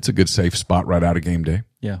 a.m. It's a good safe spot right out of game day.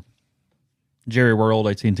 Yeah. Jerry World,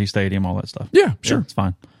 AT&T Stadium, all that stuff. Yeah, sure. Yeah, it's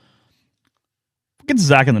fine. We'll get to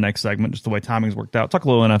Zach in the next segment, just the way timing's worked out. Talk a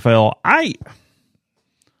little NFL. I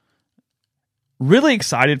really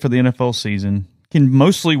excited for the NFL season. Can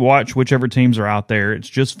mostly watch whichever teams are out there. It's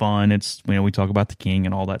just fun. It's, we talk about the king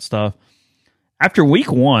and all that stuff. After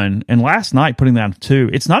week 1 and last night putting that on 2,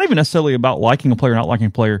 it's not even necessarily about liking a player or not liking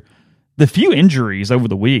a player. The few injuries over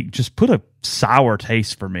the week just put a sour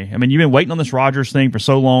taste for me. I mean, you've been waiting on this Rodgers thing for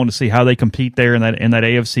so long to see how they compete there in that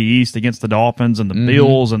AFC East against the Dolphins and the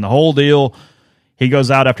Bills and the whole deal. He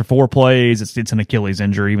goes out after 4 plays. It's an Achilles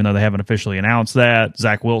injury, even though they haven't officially announced that.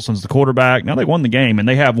 Zach Wilson's the quarterback. Now they won the game, and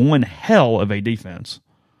they have one hell of a defense.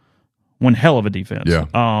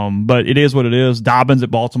 Yeah. But it is what it is. Dobbins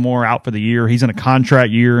at Baltimore out for the year. He's in a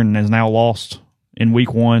contract year and has now lost in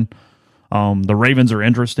week 1. The Ravens are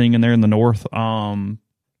interesting in there in the North.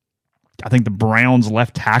 I think the Browns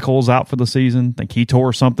left tackle's out for the season. I think he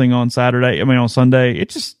tore something on Sunday. It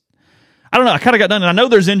just, I don't know. I kind of got done. And I know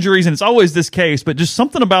there's injuries and it's always this case, but just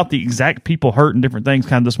something about the exact people hurt and different things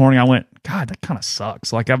kind of this morning. I went, God, that kind of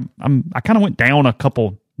sucks. Like I kind of went down a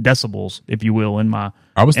couple decibels, if you will, in my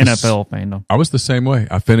NFL fandom. I was the same way.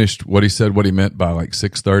 I finished what he said, what he meant by like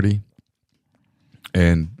 6:30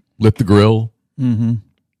 and lit the grill. Mm-hmm.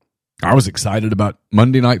 I was excited about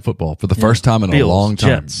Monday Night Football for the first time in a long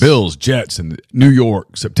time. Jets. Bills, Jets, and New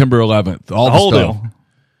York, September 11th, all the whole stuff. deal.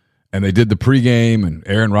 And they did the pregame and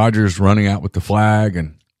Aaron Rodgers running out with the flag,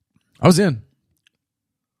 and I was in.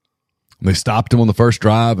 And they stopped him on the first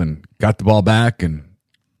drive and got the ball back. And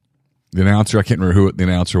the announcer, I can't remember who the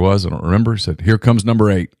announcer was. I don't remember. Said, "Here comes number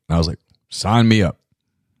 8." And I was like, "Sign me up."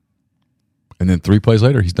 And then 3 plays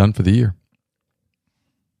later, he's done for the year.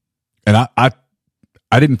 And I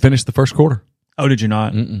didn't finish the first quarter. Oh, did you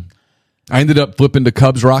not? I ended up flipping to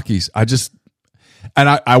Cubs Rockies. I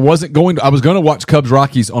wasn't going to, I was going to watch Cubs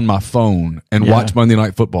Rockies on my phone and watch Monday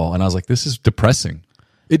Night Football. And I was like, this is depressing.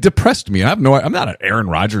 It depressed me. I'm not an Aaron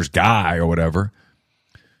Rodgers guy or whatever.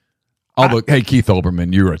 Although, hey, Keith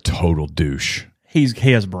Olbermann, you're a total douche. He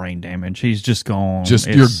has brain damage. He's just gone.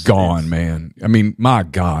 You're gone, man. I mean, my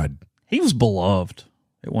God. He was beloved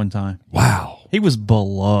at one time. Wow. He was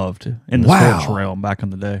beloved in the sports realm back in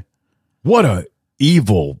the day. What a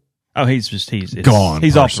evil. Oh, he's gone.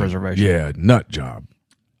 He's person. off the reservation. Yeah, nut job.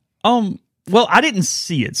 Well, I didn't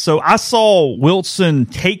see it. So I saw Wilson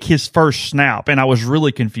take his first snap, and I was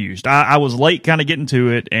really confused. I was late kind of getting to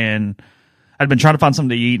it, and I'd been trying to find something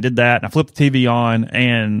to eat, did that, and I flipped the TV on,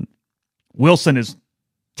 and Wilson is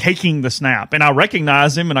taking the snap. And I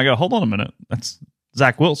recognize him, and I go, hold on a minute. That's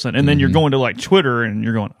Zach Wilson. And then you're going to like Twitter, and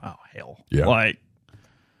you're going, oh, hell. Yeah. Like,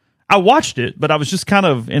 I watched it, but I was just kind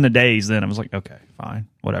of in a daze then. I was like, okay, fine,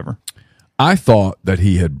 whatever. I thought that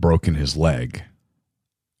he had broken his leg.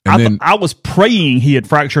 And I was praying he had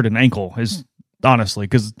fractured an ankle, honestly,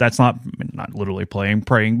 because that's not literally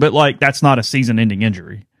praying, but like that's not a season-ending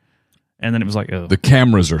injury. And then it was like, oh. The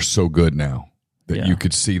cameras are so good now that you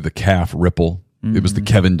could see the calf ripple. Mm-hmm. It was the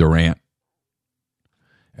Kevin Durant.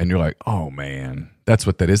 And you're like, oh, man, that's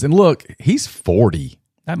what that is. And look, he's 40.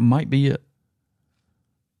 That might be it.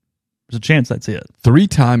 There's a chance that's it.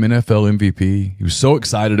 3-time NFL MVP. He was so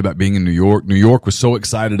excited about being in New York. New York was so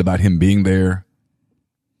excited about him being there.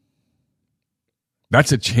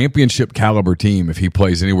 That's a championship caliber team if he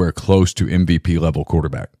plays anywhere close to MVP level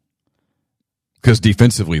quarterback. Because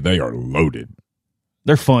defensively, they are loaded.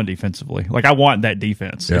 They're fun defensively. Like, I want that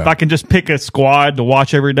defense. Yeah. If I can just pick a squad to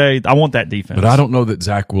watch every day, I want that defense. But I don't know that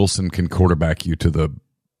Zach Wilson can quarterback you to the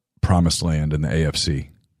promised land in the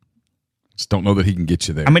AFC. Just don't know that he can get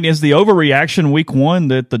you there. I mean, is the overreaction week 1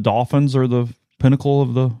 that the Dolphins are the pinnacle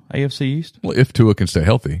of the AFC East? Well, if Tua can stay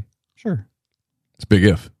healthy. Sure. It's a big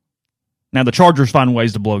if. Now, the Chargers find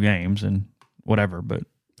ways to blow games and whatever, but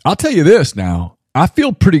I'll tell you this now. I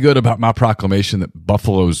feel pretty good about my proclamation that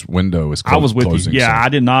Buffalo's window is closing. I was with you. Yeah, I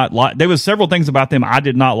did not like. There was several things about them I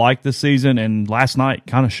did not like this season, and last night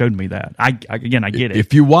kind of showed me that. I get it.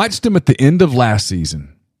 If you watched them at the end of last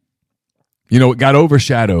season, it got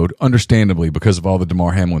overshadowed, understandably, because of all the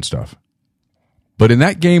DeMar Hamlin stuff. But in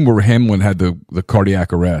that game where Hamlin had the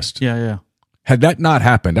cardiac arrest, yeah. Had that not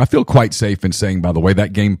happened, I feel quite safe in saying, by the way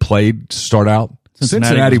that game played to start out,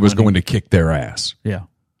 Cincinnati was going to kick their ass. Yeah.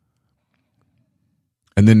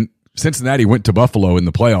 And then Cincinnati went to Buffalo in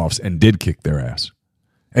the playoffs and did kick their ass.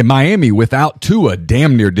 And Miami, without Tua,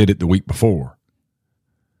 damn near did it the week before.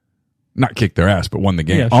 Not kicked their ass, but won the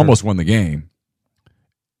game. Yeah, sure. Almost won the game.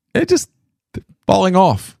 It just falling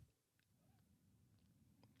off.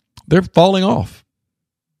 They're falling off.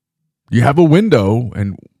 You have a window,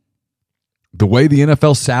 and the way the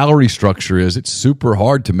NFL salary structure is, it's super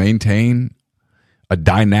hard to maintain a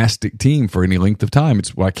dynastic team for any length of time.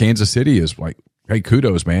 It's why Kansas City is like, hey,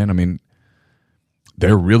 kudos, man. I mean,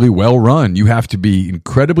 they're really well run. You have to be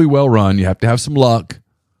incredibly well run. You have to have some luck.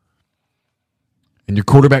 And your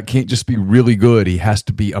quarterback can't just be really good. He has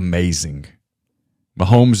to be amazing.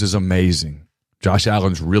 Mahomes is amazing. Josh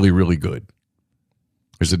Allen's really, really good.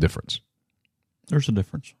 There's a difference. There's a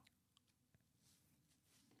difference.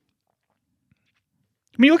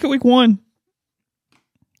 I mean, you look at week 1.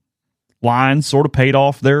 Lions sort of paid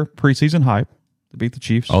off their preseason hype to beat the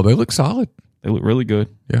Chiefs. Oh, they look solid. They look really good.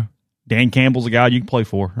 Yeah. Dan Campbell's a guy you can play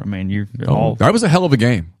for. I mean, that was a hell of a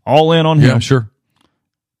game. All in on him. Yeah, sure.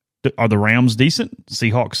 Are the Rams decent?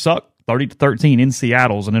 Seahawks suck. 30-13 in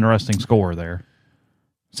Seattle's an interesting score there.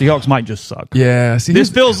 Seahawks might just suck. Yeah. See,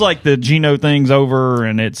 this feels like the Geno thing's over,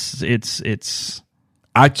 and it's.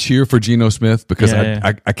 I cheer for Geno Smith because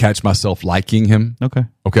I catch myself liking him.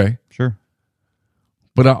 Okay. Sure.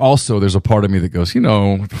 But there's a part of me that goes,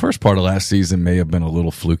 the first part of last season may have been a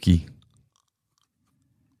little fluky.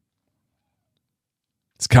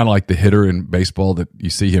 It's kind of like the hitter in baseball that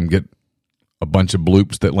you see him get a bunch of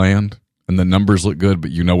bloops that land and the numbers look good,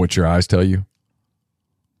 but you know what your eyes tell you.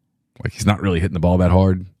 Like he's not really hitting the ball that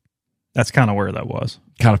hard. That's kind of where that was.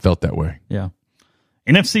 Kind of felt that way. Yeah.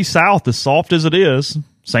 NFC South, as soft as it is,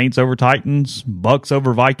 Saints over Titans, Bucks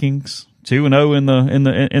over Vikings, 2-0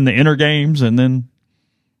 in the inner games, and then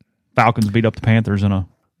Falcons beat up the Panthers in an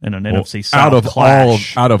NFC South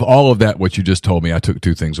clash. Out of all of that, what you just told me, I took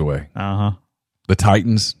 2 things away. Uh-huh. The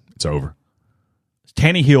Titans, It's over.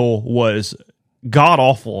 Tannehill was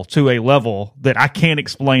god-awful to a level that I can't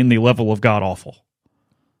explain the level of god-awful.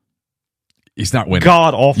 He's not winning.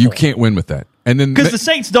 God-awful. You can't win with that. And then because the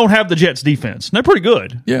Saints don't have the Jets defense. They're pretty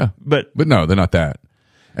good. Yeah. But no, they're not that.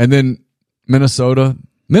 And then Minnesota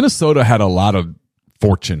had a lot of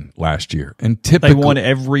fortune last year. And typically they won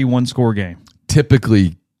every one-score game.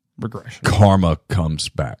 Typically, regression. Karma comes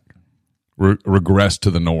back. Regress to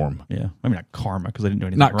the norm. Yeah. I mean, not karma because they didn't do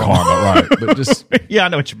anything not wrong. Karma, right. But just yeah, I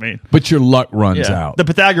know what you mean. But your luck runs out. The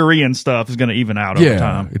Pythagorean stuff is going to even out over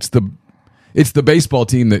time. It's the baseball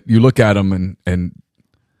team that you look at them and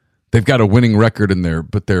they've got a winning record in there,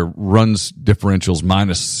 but their runs differential's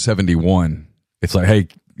minus 71. It's like, hey,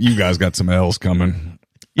 you guys got some L's coming.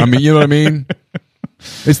 Yeah. I mean, you know what I mean?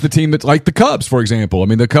 It's the team that's like the Cubs, for example. I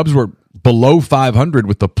mean, the Cubs were below 500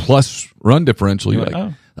 with the plus run differential. You're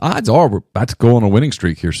like, odds are we're about to go on a winning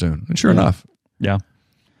streak here soon. And sure enough. Yeah.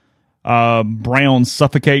 Browns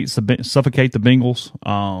suffocate the Bengals.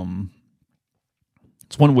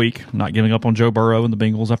 It's 1 week. I'm not giving up on Joe Burrow and the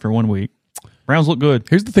Bengals after 1 week. Browns look good.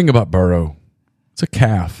 Here's the thing about Burrow. It's a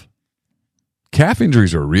calf. Calf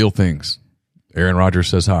injuries are real things. Aaron Rodgers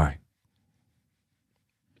says hi.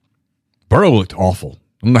 Burrow looked awful.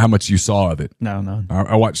 I don't know how much you saw of it. No.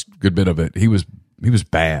 I watched a good bit of it. He was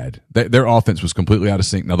bad. Their offense was completely out of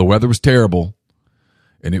sync. Now, the weather was terrible,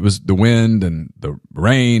 and it was the wind and the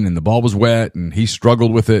rain, and the ball was wet, and he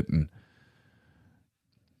struggled with it. And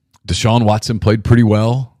Deshaun Watson played pretty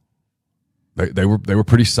well. They were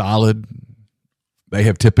pretty solid. They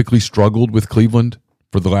have typically struggled with Cleveland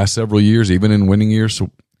for the last several years, even in winning years. So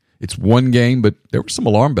it's one game, but there were some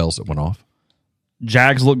alarm bells that went off.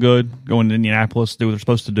 Jags look good going to Indianapolis, do what they're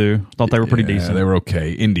supposed to do. Thought they were pretty decent. They were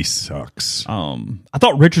okay. Indy sucks. I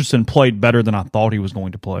thought Richardson played better than I thought he was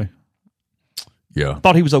going to play. Yeah. I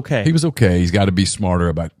thought he was okay. He was okay. He's got to be smarter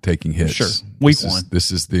about taking hits. Sure. Week one.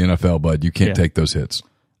 This is the NFL, bud. You can't take those hits.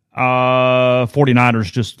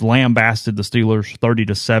 49ers just lambasted the Steelers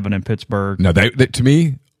 30-7 in Pittsburgh. No, they to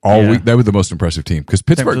me, all week, they were the most impressive team because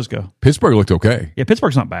Pittsburgh looked okay. Yeah,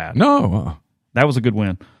 Pittsburgh's not bad. No. That was a good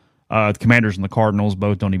win. The Commanders and the Cardinals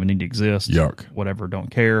both don't even need to exist. Yuck. Whatever, don't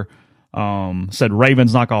care. Said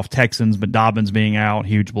Ravens knock off Texans, but Dobbins being out,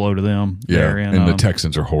 huge blow to them. Yeah, and the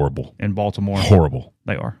Texans are horrible. In Baltimore. Horrible.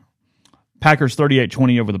 They are. Packers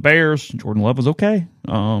 38-20 over the Bears. Jordan Love was okay.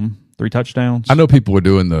 3 touchdowns. I know people were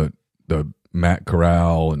doing the Matt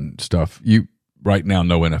Corral and stuff. You right now,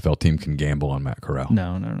 no NFL team can gamble on Matt Corral.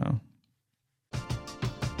 No.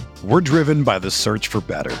 We're driven by the search for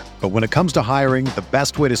better. But when it comes to hiring, the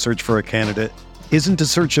best way to search for a candidate isn't to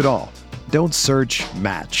search at all. Don't search,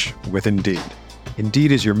 match with Indeed.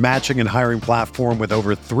 Indeed is your matching and hiring platform with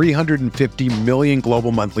over 350 million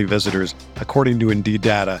global monthly visitors, according to Indeed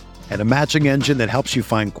data, and a matching engine that helps you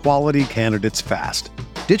find quality candidates fast.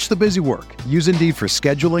 Ditch the busy work. Use Indeed for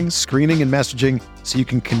scheduling, screening, and messaging so you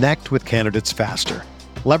can connect with candidates faster.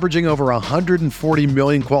 Leveraging over 140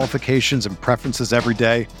 million qualifications and preferences every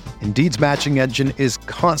day, Indeed's matching engine is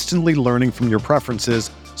constantly learning from your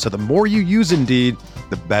preferences, so the more you use Indeed,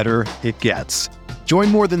 the better it gets. Join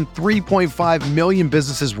more than 3.5 million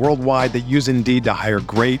businesses worldwide that use Indeed to hire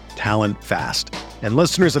great talent fast. And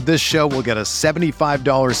listeners of this show will get a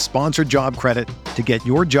 $75 sponsored job credit to get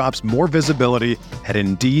your jobs more visibility at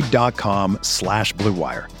Indeed.com/Blue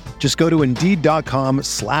Wire. Just go to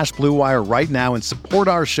Indeed.com/Blue Wire right now and support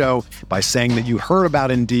our show by saying that you heard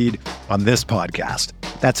about Indeed on this podcast.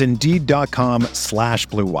 That's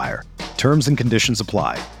Indeed.com/Blue Wire. Terms and conditions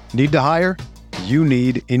apply. Need to hire? You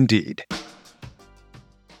need Indeed.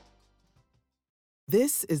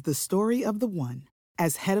 This is the story of the one.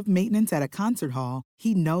 As head of maintenance at a concert hall,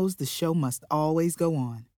 he knows the show must always go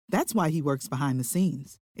on. That's why he works behind the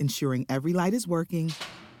scenes, ensuring every light is working,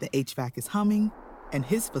 the HVAC is humming, and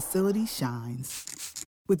his facility shines.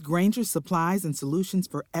 With Grainger's supplies and solutions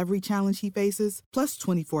for every challenge he faces, plus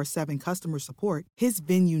 24/7 customer support, his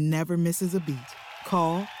venue never misses a beat.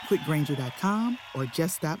 Call quickgrainger.com or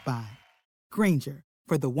just stop by. Grainger,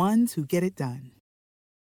 for the ones who get it done.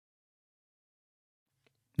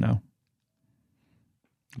 No.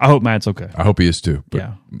 I hope Matt's okay. I hope he is too. But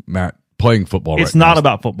yeah. Matt, playing football it's not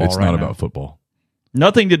about football. It's not about football.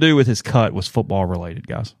 Nothing to do with his cut was football related,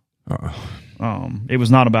 guys. It was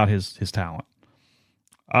not about his talent.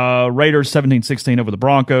 Raiders 17-16 over the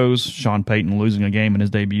Broncos. Sean Payton losing a game in his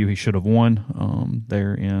debut he should have won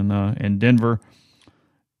there in Denver.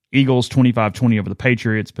 Eagles 25-20 over the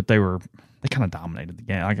Patriots, but they kind of dominated the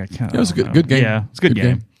game. It was a good game. Yeah, it's a good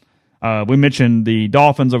game. We mentioned the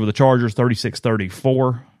Dolphins over the Chargers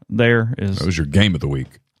 36-34. That was your game of the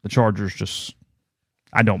week. The Chargers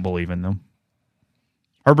I don't believe in them.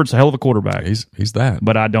 Herbert's a hell of a quarterback. He's that.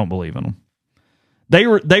 But I don't believe in him. They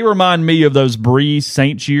remind me of those Breeze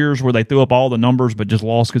Saints years where they threw up all the numbers but just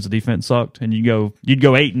lost because the defense sucked. And you'd go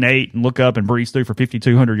 8-8 and look up and Breeze threw for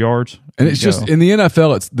 5,200 yards. And it's just in the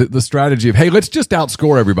NFL, it's the strategy of, hey, let's just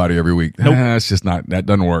outscore everybody every week. Nope. It's just not, that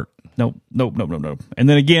doesn't work. Nope. And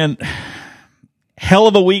then again, hell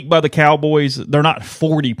of a week by the Cowboys. They're not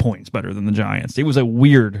 40 points better than the Giants. It was a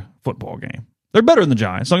weird football game. They're better than the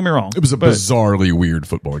Giants. Don't get me wrong. It was a bizarrely weird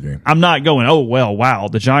football game. I'm not going, wow.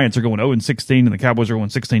 The Giants are going 0-16 and the Cowboys are going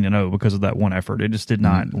 16-0 because of that one effort. It just did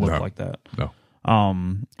not look like that. No.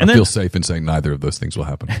 I feel safe in saying neither of those things will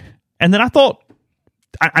happen. And then I thought,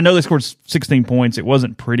 I know they scored 16 points. It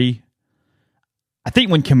wasn't pretty. I think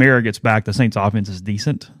when Kamara gets back, the Saints offense is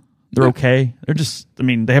decent. They're okay. They're just,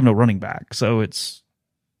 they have no running back. So it's,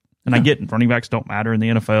 and I get running backs don't matter in the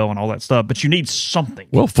NFL and all that stuff, but you need something.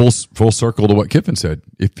 Well, full circle to what Kiffin said.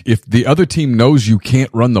 If the other team knows you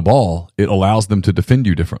can't run the ball, it allows them to defend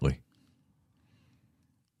you differently.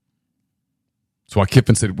 That's why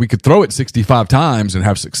Kiffin said we could throw it 65 times and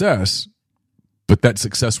have success, but that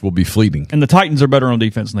success will be fleeting. And the Titans are better on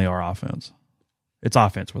defense than they are offense. It's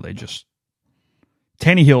offense where they just...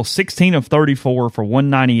 Tannehill, 16 of 34 for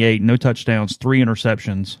 198, no touchdowns, 3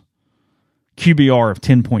 interceptions. QBR of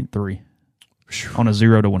 10.3 on a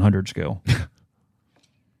 0 to 100 scale.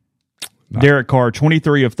 Derek Carr,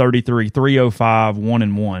 23 of 33, 305,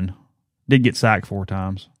 1-1. Did get sacked 4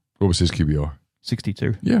 times. What was his QBR?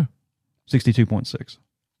 62. Yeah. 62.6.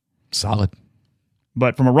 Solid.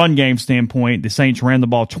 But from a run game standpoint, the Saints ran the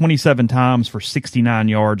ball 27 times for 69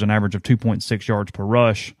 yards, an average of 2.6 yards per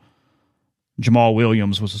rush. Jamal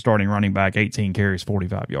Williams was the starting running back, 18 carries,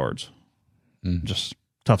 45 yards. Just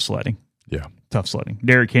tough sledding. Yeah. Tough sledding.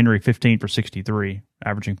 Derrick Henry, 15 for 63,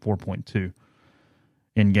 averaging 4.2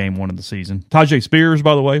 in game 1 of the season. Tajay Spears,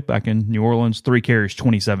 by the way, back in New Orleans, 3 carries,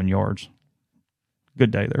 27 yards.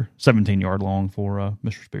 Good day there. 17-yard long for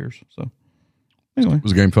Mr. Spears. So, anyway.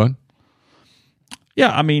 Was the game fun?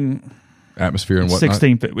 Yeah, atmosphere and whatnot.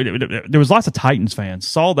 16. There was lots of Titans fans.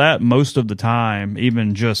 Saw that most of the time,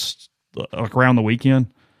 even just like around the weekend.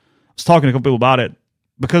 I was talking to a couple people about it.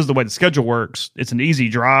 Because of the way the schedule works, it's an easy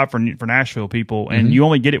drive for Nashville people, and you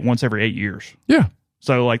only get it once every 8 years. Yeah.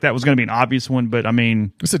 So, that was going to be an obvious one, but,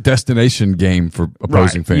 It's a destination game for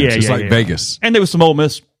opposing fans. It's like Vegas. And there was some Ole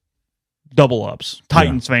Miss double-ups.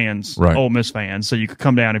 Titans fans, right. Ole Miss fans. So, you could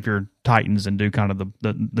come down if you're Titans and do kind of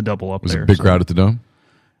the double-up there. Was it a big crowd at the Dome?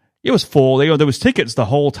 It was full. There was tickets the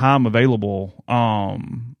whole time available.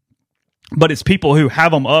 But it's people who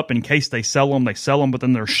have them up in case they sell them, but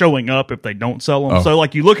then they're showing up if they don't sell them. So,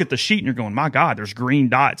 you look at the sheet and you're going, my God, there's green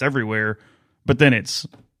dots everywhere. But then it's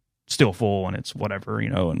still full and it's whatever,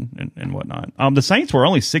 and whatnot. The Saints were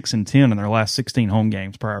only 6-10 in their last 16 home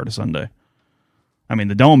games prior to Sunday.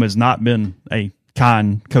 The Dome has not been a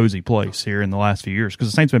kind, cozy place here in the last few years because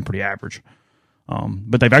the Saints have been pretty average.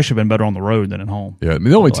 But they've actually been better on the road than at home. Yeah,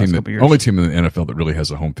 the only team in the NFL that really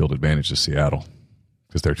has a home field advantage is Seattle.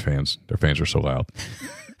 Because their fans are so loud.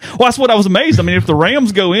 Well, that's what I was amazed. If the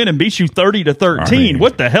Rams go in and beat you 30-13,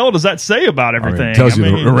 what the hell does that say about everything? It tells you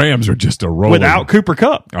the Rams are just a roller. Without Cooper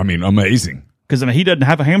Kupp. Amazing. Because he doesn't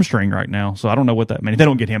have a hamstring right now, so I don't know what that means. If they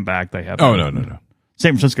don't get him back, they have. Oh, no.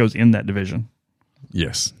 San Francisco's in that division.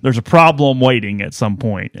 Yes. There's a problem waiting at some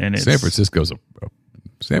point, and it's San Francisco's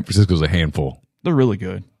a handful. They're really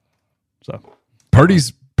good. So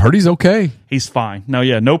Purdy's okay. He's fine.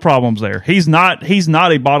 No problems there. He's not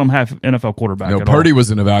a bottom half NFL quarterback. No, Purdy was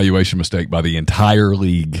an evaluation mistake by the entire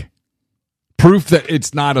league. Proof that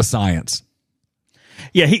it's not a science.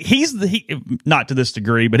 Yeah, he's not to this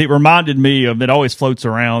degree, but it reminded me of, it always floats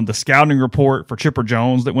around, the scouting report for Chipper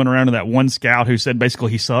Jones that went around to that one scout who said basically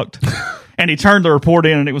he sucked. And he turned the report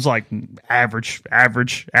in and it was like average,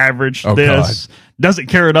 oh, this, God. Doesn't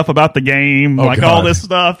care enough about the game, God. all this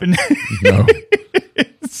stuff. And no.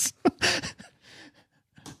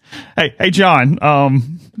 Hey, John,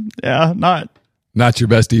 not your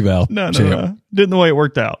best eval. No. Didn't the way it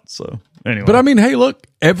worked out. So anyway. But hey, look,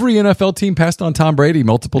 every NFL team passed on Tom Brady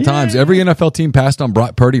multiple times. Every NFL team passed on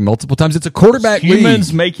Brock Purdy multiple times. It's a quarterback league.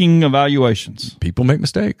 Humans making evaluations. People make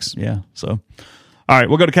mistakes. Yeah. So, all right,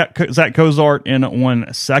 we'll go to Zach Cozart in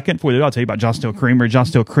 1 second. Before we do, I'll tell you about John Steele Creamery,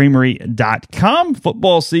 johnsteelcreamery.com.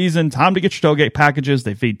 Football season, time to get your tailgate packages.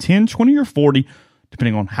 They feed 10, 20, or 40,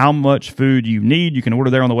 depending on how much food you need. You can order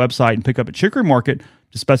there on the website and pick up at Chicory Market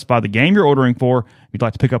to specify the game you're ordering for. If you'd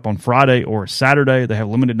like to pick up on Friday or Saturday, they have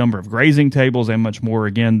a limited number of grazing tables and much more.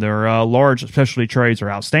 Again, their large specialty trays are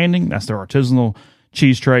outstanding. That's their artisanal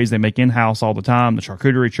cheese trays they make in-house all the time, the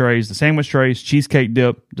charcuterie trays, the sandwich trays, cheesecake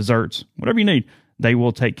dip, desserts, whatever you need. they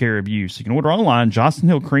will take care of you. So you can order online,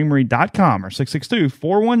 johnsonhillcreamery.com or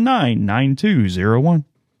 662-419-9201.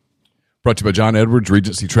 Brought to you by John Edwards,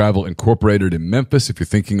 Regency Travel Incorporated in Memphis. If you're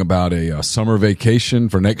thinking about a summer vacation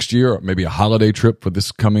for next year, or maybe a holiday trip for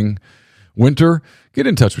this coming winter, get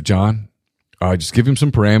in touch with John. Just give him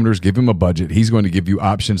some parameters, give him a budget. He's going to give you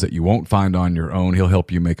options that you won't find on your own. He'll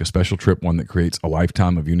help you make a special trip, one that creates a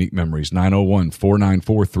lifetime of unique memories.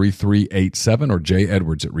 901-494-3387 or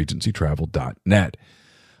jedwards@regencytravel.net.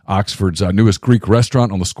 Oxford's newest Greek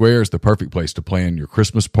restaurant on the square is the perfect place to plan your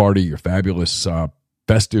Christmas party, your fabulous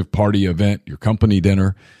festive party event, your company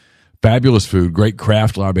dinner. Fabulous food, great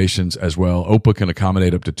craft libations as well. OPA can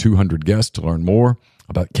accommodate up to 200 guests. To learn more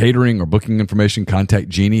about catering or booking information, contact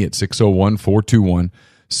Jeannie at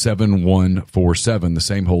 601-421-7147. The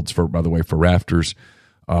same holds for, by the way, for Rafters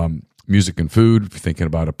Music and Food. If you're thinking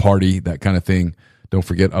about a party, that kind of thing, don't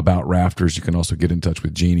forget about Rafters. You can also get in touch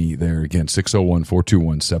with Jeannie there. Again,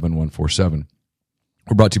 601-421-7147.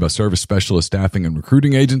 We're brought to you by Service Specialist Staffing and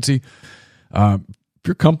Recruiting Agency. If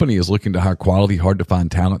your company is looking to hire quality, hard-to-find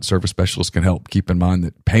talent, Service Specialists can help. Keep in mind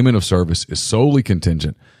that payment of service is solely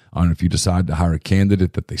contingent on if you decide to hire a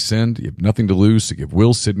candidate that they send. You have nothing to lose, so give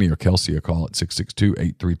Will, Sydney, or Kelsey a call at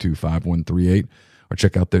 662-832-5138 or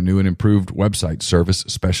check out their new and improved website,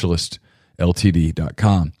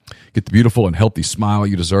 servicespecialistltd.com. Get the beautiful and healthy smile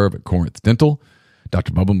you deserve at Corinth Dental.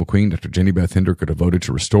 Dr. Bubba McQueen, Dr. Jenny Beth Hendrick are devoted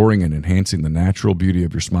to restoring and enhancing the natural beauty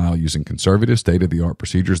of your smile using conservative, state-of-the-art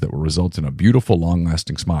procedures that will result in a beautiful,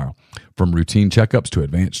 long-lasting smile. From routine checkups to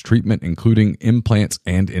advanced treatment, including implants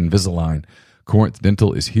and Invisalign, Corinth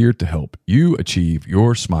Dental is here to help you achieve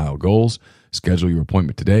your smile goals. Schedule your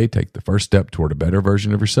appointment today. Take the first step toward a better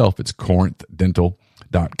version of yourself. It's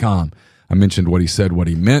corinthdental.com. I mentioned what he said, what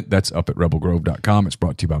he meant. That's up at rebelgrove.com. It's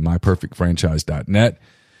brought to you by myperfectfranchise.net.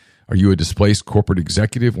 Are you a displaced corporate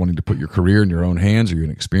executive wanting to put your career in your own hands? Are you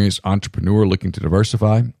an experienced entrepreneur looking to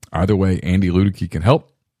diversify? Either way, Andy Ludicky can help.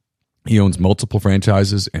 He owns multiple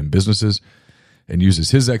franchises and businesses and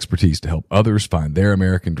uses his expertise to help others find their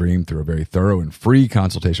American dream through a very thorough and free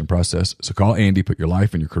consultation process. So call Andy, put your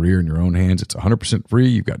life and your career in your own hands. It's 100% free.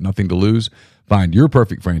 You've got nothing to lose. Find your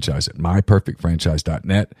perfect franchise at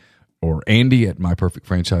myperfectfranchise.net or Andy at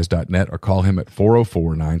myperfectfranchise.net or call him at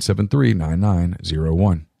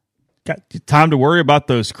 404-973-9901. Got time to worry about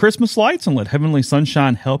those Christmas lights and let Heavenly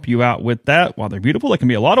Sunshine help you out with that. While they're beautiful, they can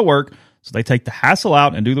be a lot of work, so they take the hassle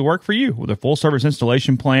out and do the work for you with a full-service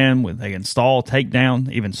installation plan. Where they install, take down,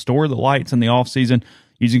 even store the lights in the off-season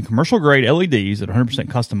using commercial-grade LEDs that are 100%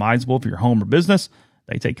 customizable for your home or business.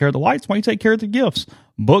 They take care of the lights while you take care of the gifts.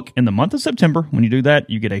 Book in the month of September. When you do that,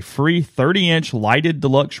 you get a free 30-inch lighted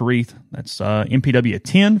deluxe wreath. That's MPW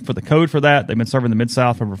 10 for the code for that. They've been serving the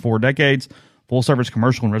Mid-South for over 4 decades. Full-service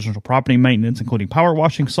commercial and residential property maintenance, including power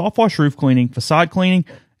washing, soft wash roof cleaning, facade cleaning,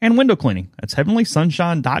 and window cleaning. That's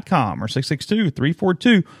heavenlysunshine.com or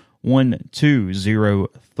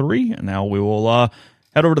 662-342-1203. And now we will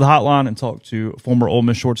head over to the hotline and talk to former Ole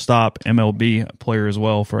Miss shortstop, MLB player as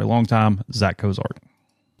well for a long time, Zach Cozart.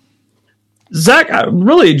 Zach,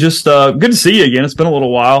 really just good to see you again. It's been a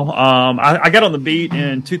little while. I got on the beat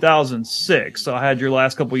in 2006, so I had your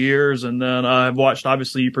last couple years, and then I've watched,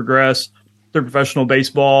 obviously, you progress through professional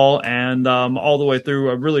baseball and all the way through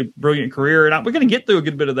a really brilliant career. And we're going to get through a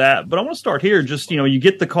good bit of that, but I want to start here. Just, you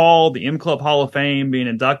get the call, the M Club Hall of Fame, being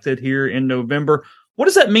inducted here in November. What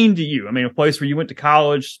does that mean to you? I mean, a place where you went to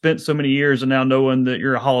college, spent so many years, and now knowing that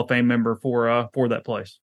you're a Hall of Fame member for that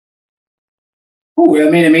place. Ooh, I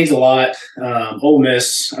mean, it means a lot. Ole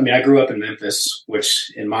Miss, I mean, I grew up in Memphis,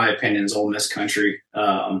 which in my opinion is Ole Miss country.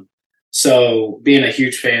 So being a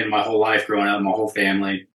huge fan my whole life growing up, my whole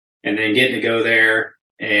family, and then getting to go there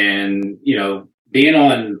and, being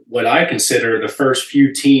on what I consider the first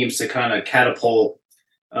few teams to kind of catapult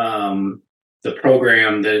the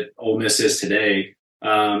program that Ole Miss is today.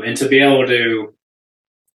 And to be able to,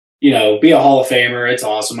 be a Hall of Famer, it's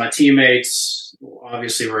awesome. My teammates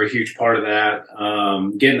obviously were a huge part of that.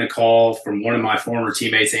 Getting the call from one of my former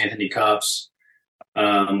teammates, Anthony Cups,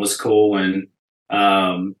 was cool. And,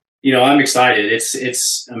 I'm excited.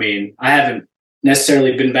 I mean, I haven't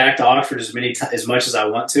necessarily been back to Oxford as much as I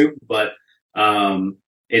want to, but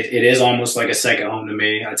it is almost like a second home to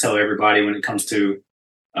me. I tell everybody when it comes to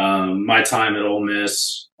my time at Ole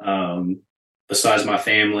Miss, besides my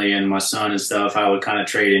family and my son and stuff, I would kind of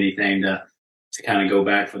trade anything to kind of go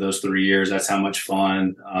back for those 3 years. That's how much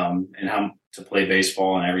fun and how to play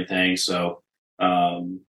baseball and everything. So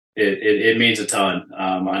it means a ton.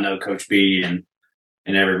 I know Coach B and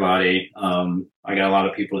everybody. I got a lot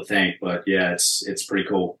of people to thank, but yeah, it's pretty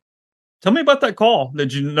cool. Tell me about that call.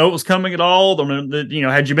 Did you know it was coming at all? I mean,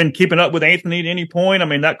 had you been keeping up with Anthony at any point? I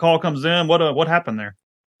mean, that call comes in. What happened there?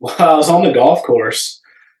 Well, I was on the golf course,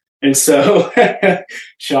 and so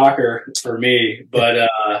shocker for me. But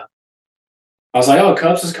I was like, "Oh,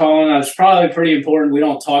 Cubs is calling. It's probably pretty important. We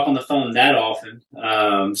don't talk on the phone that often."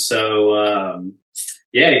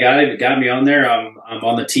 Yeah, he got me on there. I'm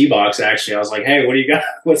on the tee box actually. I was like, "Hey, what do you got?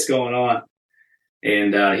 What's going on?"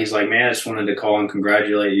 And he's like, "Man, I just wanted to call and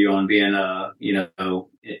congratulate you on being,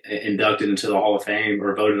 inducted into the Hall of Fame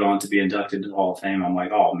or voted on to be inducted into the Hall of Fame." I'm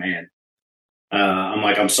like, "Oh man." I'm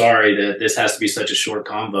like, "I'm sorry that this has to be such a short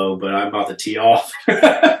convo, but I'm about to tee off."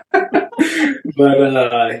 But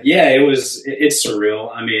yeah, it's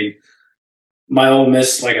surreal. I mean, my Ole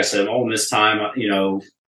Miss, like I said, my Ole Miss time,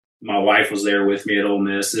 my wife was there with me at Ole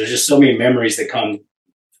Miss. There's just so many memories that come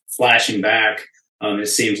flashing back. It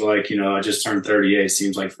seems like, I just turned 38. It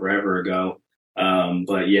seems like forever ago.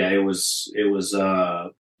 But yeah, it was,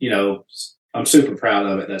 I'm super proud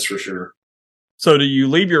of it. That's for sure. So do you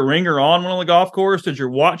leave your ringer on when on the golf course? Did your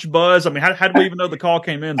watch buzz? I mean, how do we even know the call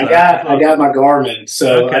came in? I got my Garmin,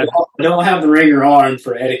 so okay. I don't have the ringer on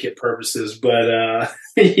for etiquette purposes, but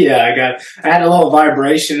yeah, I had a little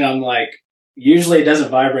vibration. I'm like, usually it doesn't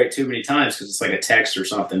vibrate too many times because it's like a text or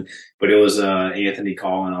something, but it was Anthony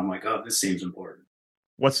calling. I'm like, oh, this seems important.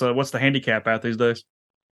 What's the handicap at these days?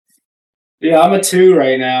 Yeah, I'm a 2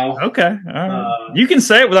 right now. Okay. All right. You can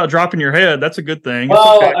say it without dropping your head. That's a good thing.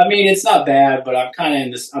 Well, okay. I mean, it's not bad, but I'm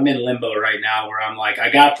kind of I'm in limbo right now where I'm like, I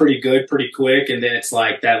got pretty good pretty quick. And then it's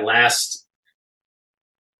like that last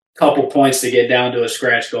couple points to get down to a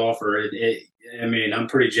scratch golfer. I mean, I'm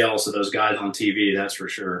pretty jealous of those guys on TV. That's for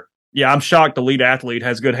sure. Yeah, I'm shocked the lead athlete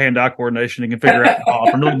has good hand-eye coordination and can figure out the ball.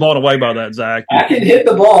 I'm really blown away by that, Zach. I can hit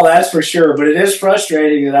the ball, that's for sure, but it is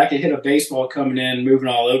frustrating that I can hit a baseball coming in, moving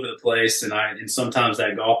all over the place, and sometimes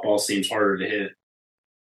that golf ball seems harder to hit.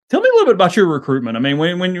 Tell me a little bit about your recruitment. I mean,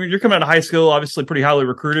 when you're coming out of high school, obviously pretty highly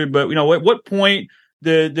recruited, but at what point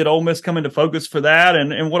did Ole Miss come into focus for that,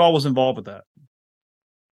 and what all was involved with that?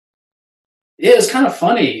 Yeah, it's kind of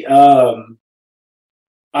funny. I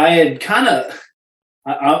had kind of.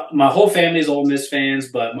 My whole family's Ole Miss fans,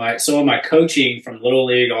 but my coaching from Little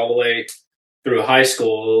League all the way through high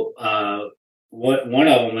school, one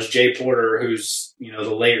of them was Jay Porter, who's,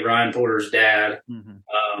 the late Ryan Porter's dad.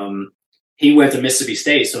 Mm-hmm. He went to Mississippi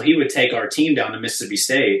State, so he would take our team down to Mississippi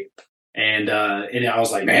State. And I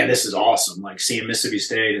was like, man, this is awesome. Like seeing Mississippi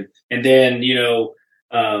State. And then,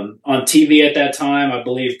 on TV at that time, I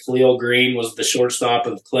believe Khalil Green was the shortstop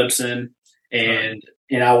of Clemson. And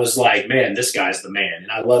I was like, man, this guy's the man.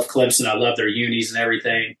 And I love Clemson. I love their unis and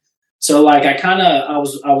everything. So like, I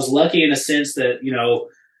was lucky in a sense that,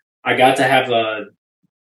 I got to have to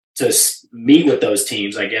meet with those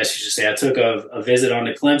teams, I guess you should say. I took a visit on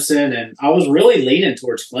to Clemson, and I was really leaning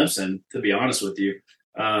towards Clemson, to be honest with you.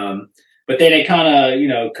 But then it kind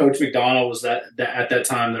of, Coach McDonald was at that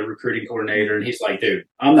time the recruiting coordinator, and he's like, dude,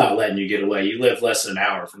 I'm not letting you get away. You live less than an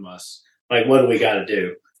hour from us. Like, what do we got to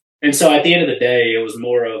do? And so at the end of the day, it was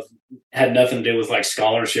had nothing to do with like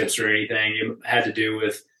scholarships or anything. It had to do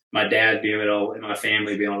with my dad and my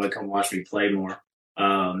family being able to come watch me play more.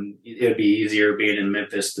 It would be easier being in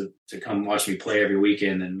Memphis to come watch me play every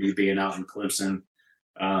weekend than me being out in Clemson.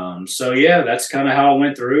 So yeah, that's kind of how it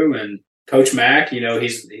went through. And Coach Mack,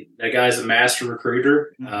 that guy's a master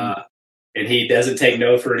recruiter, and he doesn't take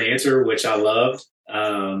no for an answer, which I loved.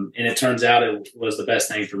 And it turns out it was the best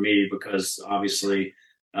thing for me because obviously,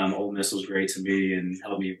 Ole Miss was great to me and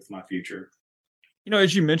helped me with my future.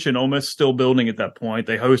 As you mentioned, Ole Miss still building at that point.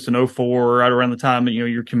 They host an 04 right around the time that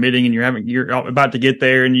you're committing and you're about to get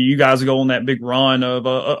there, and you guys go on that big run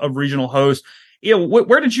of regional hosts.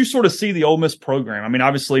 Where did you sort of see the Ole Miss program? I mean,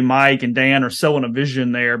 obviously Mike and Dan are selling a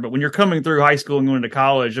vision there, but when you're coming through high school and going into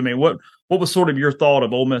college, I mean, what was sort of your thought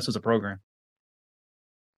of Ole Miss as a program?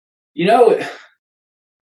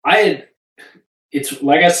 It's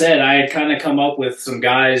like I said, I had kind of come up with some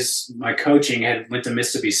guys. My coaching went to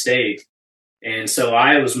Mississippi State. And so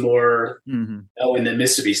I was more knowing that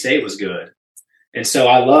Mississippi State was good. And so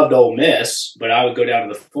I loved Ole Miss, but I would go down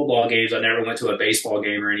to the football games. I never went to a baseball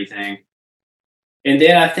game or anything. And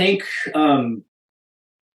then I think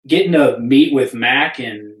getting to meet with Mac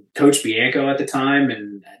and Coach Bianco at the time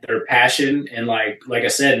and their passion. And like I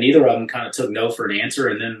said, neither of them kind of took no for an answer.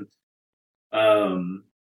 And then,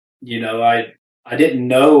 I didn't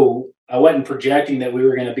know, I wasn't projecting that we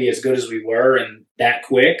were going to be as good as we were and that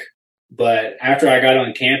quick. But after I got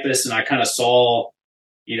on campus and I kind of saw,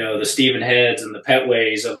 the Stephen Heads and the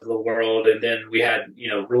Petways of the world, and then we had,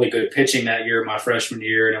 really good pitching that year, my freshman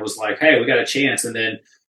year, and it was like, hey, we got a chance. And then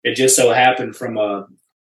it just so happened from a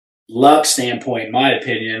luck standpoint, in my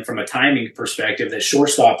opinion, from a timing perspective, that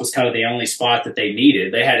shortstop was kind of the only spot that they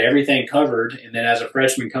needed. They had everything covered. And then as a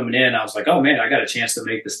freshman coming in, I was like, oh man, I got a chance to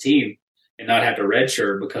make this team and not have to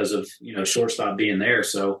redshirt because of, shortstop being there.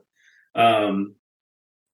 So,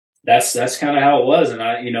 that's kind of how it was. And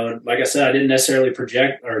I, like I said, I didn't necessarily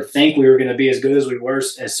project or think we were going to be as good as we were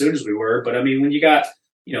as soon as we were. But I mean, when you got,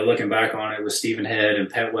 looking back on it with Stephen Head and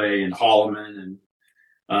Petway and Holloman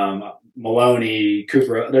and Maloney,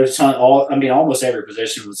 Cooper, there's almost every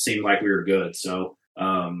position would seem like we were good. So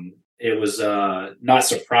it was not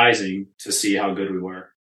surprising to see how good we were.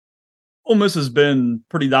 Ole Miss has been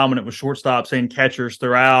pretty dominant with shortstops and catchers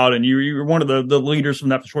throughout, and you're one of the leaders from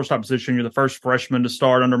that shortstop position. You're the first freshman to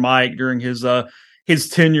start under Mike during his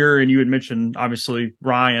tenure, and you had mentioned obviously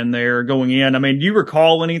Ryan there going in. I mean, do you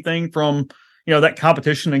recall anything from that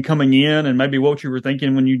competition and coming in, and maybe what you were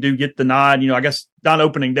thinking when you do get the nod? I guess not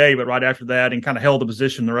opening day, but right after that, and kind of held the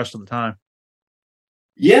position the rest of the time.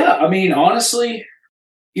 Yeah, I mean, honestly,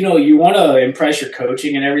 you want to impress your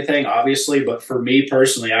coaching and everything, obviously, but for me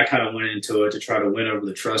personally, I kind of went into it to try to win over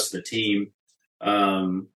the trust of the team.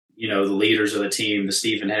 The leaders of the team, the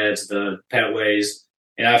Stephen Heads, the Petways.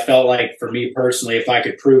 And I felt like for me personally, if I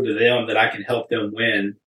could prove to them that I can help them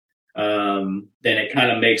win, then it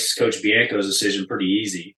kind of makes Coach Bianco's decision pretty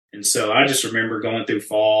easy. And so I just remember going through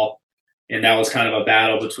fall, and that was kind of a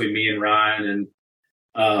battle between me and Ryan.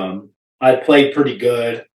 And I played pretty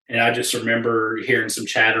good. And I just remember hearing some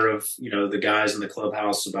chatter of, the guys in the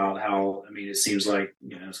clubhouse about how, it seems like,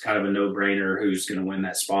 it's kind of a no-brainer who's going to win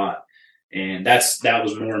that spot. And that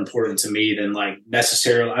was more important to me than like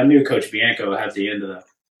necessarily. I knew Coach Bianco at the end of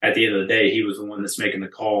the day, he was the one that's making the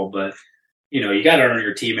call. But, you got to earn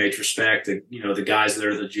your teammates' respect. The guys that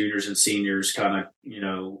are the juniors and seniors kind of,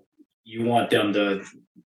 you want them to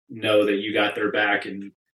know that you got their back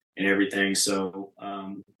and everything. So,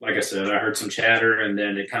 like I said, I heard some chatter, and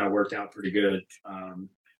then it kind of worked out pretty good.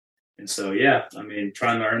 And so, yeah,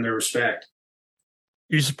 trying to earn their respect.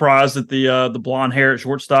 You surprised that the blonde hair at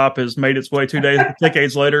shortstop has made its way 2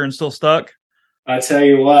 decades later and still stuck? I tell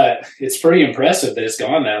you what, it's pretty impressive that it's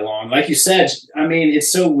gone that long. Like you said,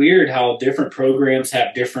 it's so weird how different programs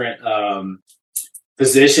have different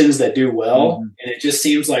positions that do well. Mm-hmm. And it just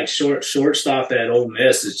seems like shortstop at Ole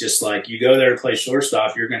Miss is just like, you go there to play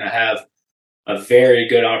shortstop, you're going to have a very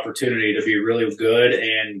good opportunity to be really good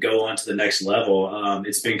and go on to the next level.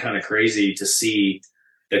 It's been kind of crazy to see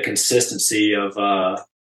the consistency of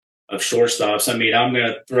shortstops. I'm going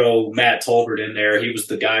to throw Matt Tolbert in there. He was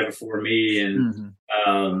the guy before me. And,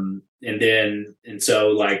 and so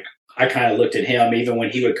like, I kind of looked at him even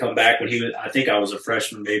when he would come back I think I was a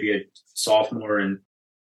freshman, maybe a sophomore, and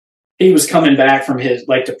he was coming back from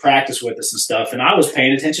to practice with us and stuff. And I was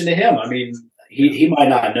paying attention to him. He might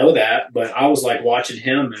not know that, but I was like watching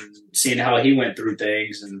him and seeing how he went through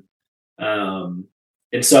things. And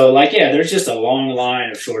so like, yeah, there's just a long line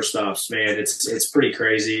of shortstops, man. It's pretty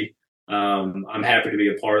crazy. I'm happy to be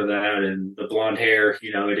a part of that. And the blonde hair,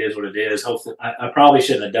 it is what it is. Hopefully I probably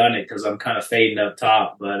shouldn't have done it because I'm kind of fading up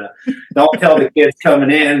top, but don't tell the kids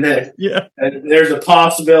coming in that, there's a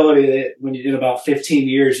possibility that in about 15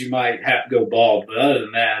 years, you might have to go bald. But other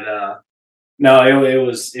than that, no, it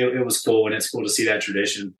was cool. And it's cool to see that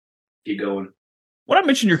tradition keep going. When I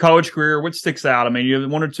mentioned your college career, what sticks out? You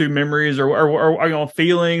have one or two memories or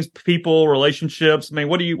feelings, people, relationships.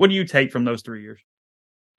 What do you take from those 3 years?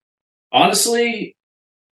 Honestly,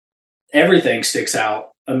 everything sticks out.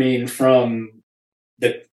 From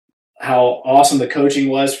how awesome the coaching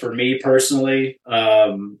was for me personally.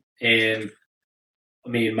 The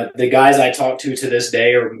guys I talk to this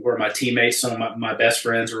day were my teammates. Some of my best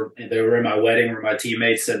friends they were in my wedding, were my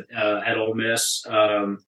teammates at Ole Miss.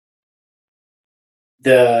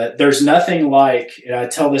 There's nothing like, and I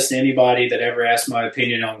tell this to anybody that ever asks my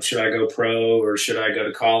opinion on should I go pro or should I go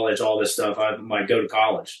to college, all this stuff, I might go to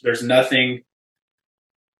college. There's nothing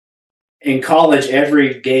in college.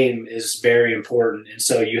 Every game is very important. And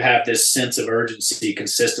so you have this sense of urgency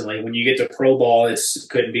consistently. When you get to pro ball, it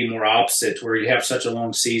couldn't be more opposite, to where you have such a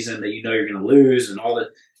long season that you're going to lose and all that.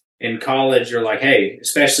 In college, you're like, hey,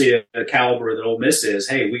 especially at the caliber that Ole Miss is,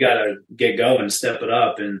 hey, we got to get going, step it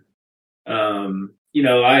up. And,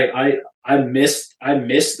 I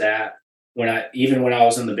missed that when I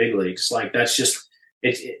was in the big leagues. Like, that's just,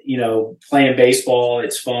 playing baseball,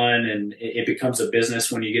 it's fun and it becomes a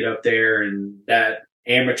business when you get up there, and that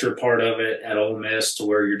amateur part of it at Ole Miss, to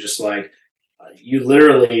where you're just like, you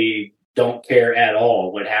literally don't care at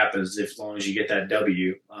all what happens as long as you get that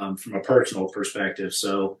W, from a personal perspective.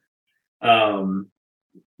 So,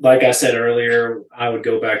 like I said earlier, I would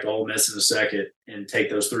go back to Ole Miss in a second and take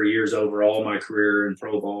those 3 years over all my career in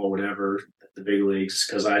pro ball, whatever, the big leagues,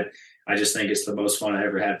 because I just think it's the most fun I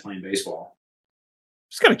ever had playing baseball.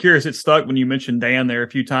 Just kind of curious, it stuck when you mentioned Dan there a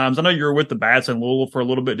few times. I know you were with the Bats in Louisville for a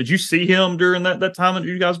little bit. Did you see him during that time that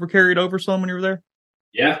you guys were carried over some when you were there?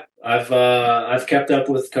 Yeah, I've kept up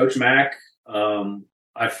with Coach Mack.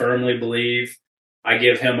 I firmly believe I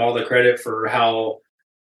give him all the credit for how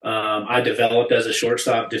I developed as a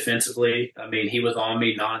shortstop defensively. I mean, he was on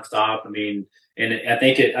me nonstop. I mean, and I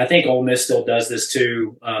think Ole Miss still does this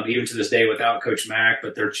too, even to this day without Coach Mack.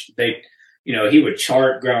 But he would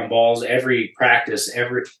chart ground balls every practice.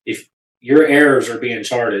 If your errors are being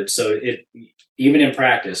charted, so even in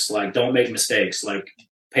practice, like don't make mistakes, like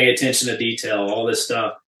pay attention to detail, all this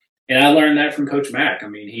stuff. And I learned that from Coach Mack. I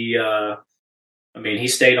mean, he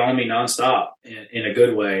stayed on me nonstop in a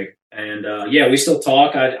good way. And we still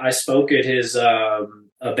talk. I spoke at his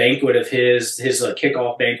a banquet of his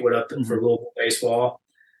kickoff banquet up for Louisville baseball.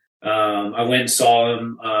 I went and saw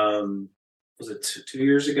him. Was it 2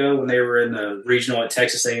 years ago when they were in the regional at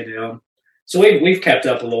Texas A&M? So we've kept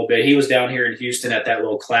up a little bit. He was down here in Houston at that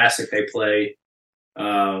little classic they play.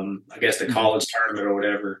 I guess the college tournament or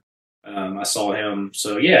whatever. I saw him.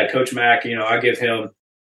 So yeah, Coach Mack. I give him.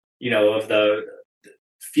 Of the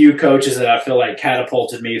few coaches that I feel like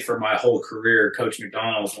catapulted me for my whole career, Coach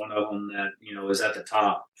McDonald's one of them that, is at the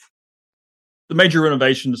top. The major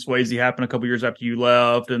renovation to Swayze happened a couple years after you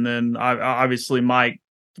left. And then obviously Mike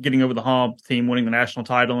getting over the hump, team winning the national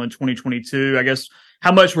title in 2022. I guess,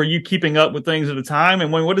 how much were you keeping up with things at the time?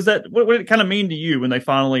 And what did it kind of mean to you when they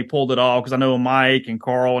finally pulled it off? Because I know Mike and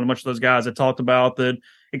Carl and a bunch of those guys had talked about that.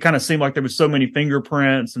 It kind of seemed like there was so many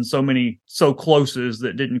fingerprints and so closes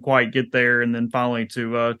that didn't quite get there, and then finally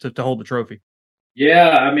to hold the trophy.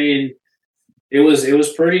 Yeah, I mean, it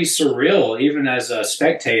was pretty surreal, even as a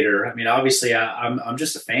spectator. I mean, obviously, I'm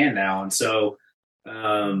just a fan now, and so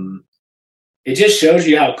it just shows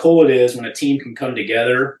you how cool it is when a team can come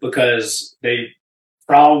together, because they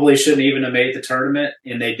probably shouldn't even have made the tournament,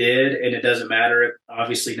 and they did, and it doesn't matter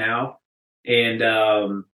obviously now,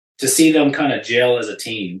 and to see them kind of gel as a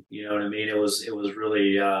team, you know what I mean? It was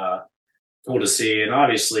really cool to see. And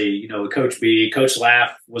obviously, Coach B, Coach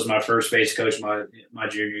Laff was my first base coach my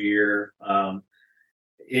junior year.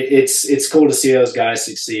 It's cool to see those guys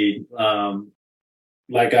succeed.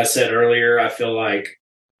 Like I said earlier, I feel like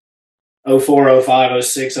 04, 05,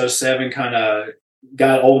 06, 07 kind of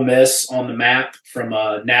got Ole Miss on the map from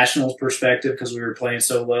a national perspective because we were playing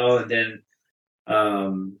so well. And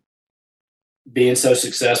then being so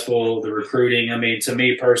successful, the recruiting. I mean, to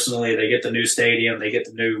me personally, they get the new stadium, they get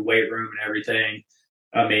the new weight room and everything.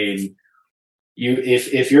 I mean,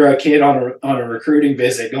 if you're a kid on a recruiting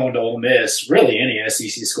visit going to Ole Miss, really any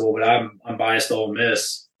SEC school, but I'm biased to Ole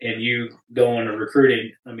Miss, and you go into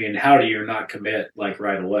recruiting, I mean, how do you not commit like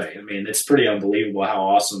right away? I mean, it's pretty unbelievable how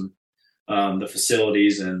awesome the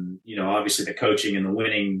facilities and, obviously the coaching and the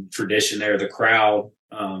winning tradition there, the crowd.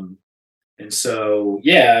 And so,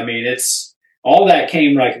 yeah, I mean, it's, all that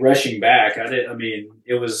came like rushing back.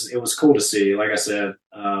 It was cool to see. Like I said,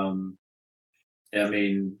 I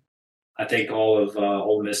mean, I think all of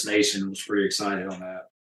Ole Miss Nation was pretty excited on that.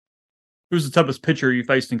 Who's the toughest pitcher you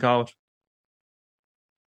faced in college?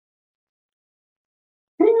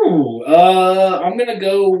 I'm gonna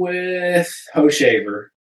go with Hoshaver.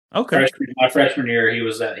 Okay, my freshman year, he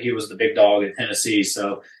was the big dog at Tennessee.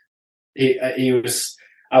 So he was.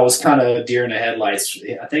 I was kind of a deer in the headlights.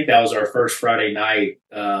 I think that was our first Friday night,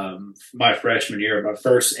 my freshman year, my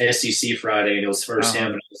first SEC Friday, and it was first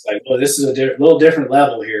him. And I was like, well, this is a little different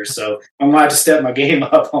level here, so I'm going to have to step my game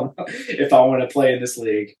up if I want to play in this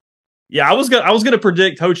league. Yeah, I was gonna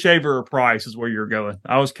predict Hoshaver or Price is where you're going.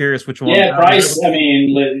 I was curious which one. Yeah, Price. I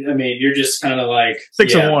mean, you're just kind of like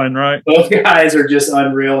 6-1, right? Both guys are just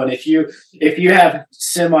unreal, and if you have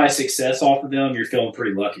semi success off of them, you're feeling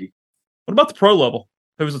pretty lucky. What about the pro level?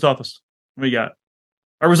 Who was the toughest? What you got?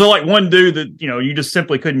 Or was there like one dude that, you just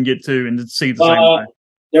simply couldn't get to and see the same thing?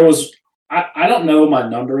 There was, I don't know my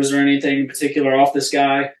numbers or anything in particular off this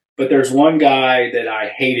guy, but there's one guy that I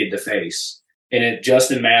hated to face, and it's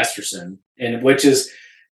Justin Masterson, and which is,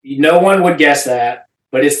 no one would guess that,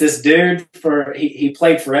 but it's this dude he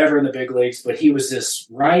played forever in the big leagues, but he was this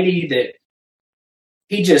righty that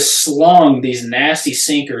he just slung these nasty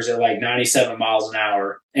sinkers at like 97 miles an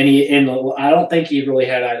hour. And I don't think he really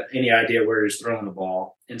had any idea where he was throwing the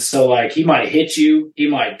ball. And so like, he might hit you, he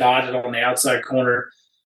might dot it on the outside corner.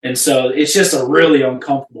 And so it's just a really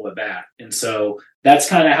uncomfortable at bat. And so that's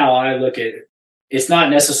kind of how I look at it. It's not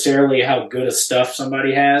necessarily how good a stuff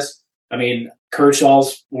somebody has. I mean,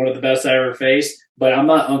 Kershaw's one of the best I ever faced, but I'm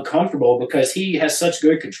not uncomfortable because he has such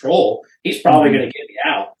good control. He's probably going to get me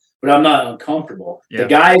out, but I'm not uncomfortable. Yeah. The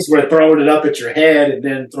guys were throwing it up at your head and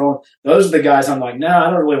then those are the guys I'm like, I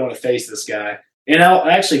don't really want to face this guy. And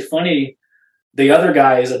actually funny, the other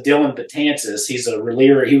guy is a Dylan Betances. He's a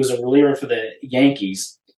reliever. He was a reliever for the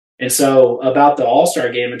Yankees. And so about the All-Star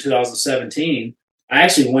game in 2017, I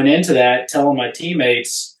actually went into that telling my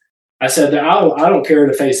teammates, I said that I don't care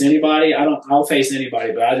to face anybody. I'll face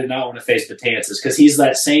anybody, but I do not want to face Betances because he's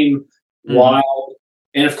that same wild.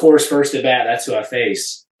 And of course, first at bat, that's who I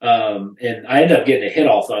face. And I ended up getting a hit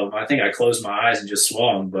off of him. I think I closed my eyes and just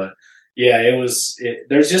swung. But yeah,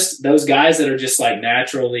 there's just those guys that are just like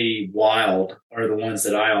naturally wild are the ones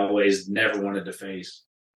that I always never wanted to face.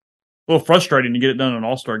 A little frustrating to get it done in an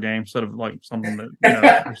All-Star game instead of like something that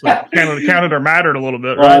counted or mattered a little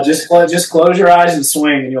bit. Well, right? just close your eyes and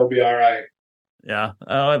swing, and you'll be all right. Yeah,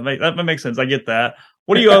 that makes sense. I get that.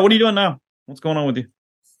 What are you doing now? What's going on with you?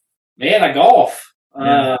 Man, I golf.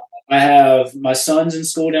 Yeah. I have my son's in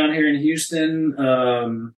school down here in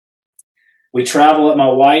Houston. We travel with my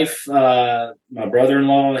wife, my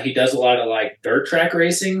brother-in-law. He does a lot of like dirt track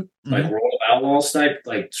racing, like World of Outlaws type,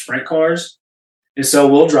 like sprint cars. And so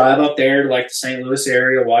we'll drive up there to like the St. Louis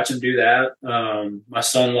area, watch him do that. My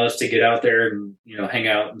son loves to get out there and, hang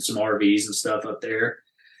out in some RVs and stuff up there.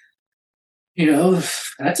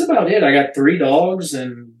 That's about it. I got 3 dogs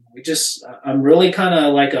and I'm really kind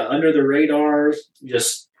of like a under the radar,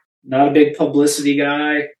 just not a big publicity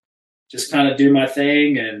guy, just kind of do my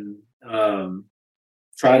thing and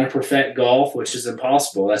trying to perfect golf, which is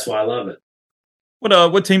impossible. That's why I love it.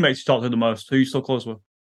 What teammates you talk to the most? Who you still close with?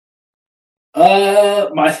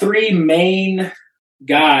 My 3 main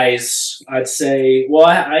guys, I'd say. Well,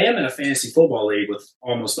 I am in a fantasy football league with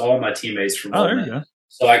almost all my teammates from. Oh, there you go.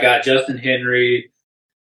 So I got Justin Henry,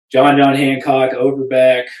 John Hancock,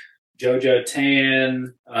 Overbeck, JoJo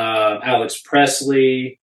Tan, Alex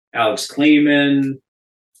Presley, Alex Kleeman.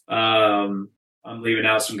 I'm leaving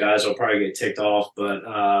out some guys I'll probably get ticked off,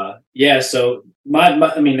 but yeah. So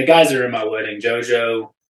the guys that are in my wedding: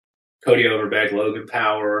 JoJo, Cody Overbeck, Logan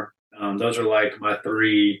Power. Those are like my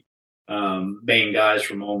 3 main guys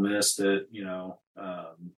from Ole Miss that,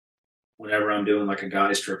 whenever I'm doing like a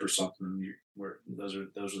guys trip or something, those are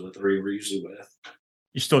the 3 we're usually with.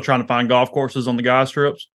 You still trying to find golf courses on the guys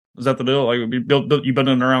trips? Is that the deal? Like you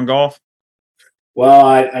building around golf? Well,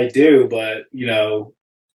 I do, but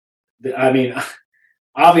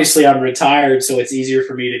obviously I'm retired, so it's easier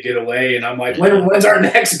for me to get away. And I'm like, when's our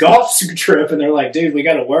next golf trip? And they're like, dude, we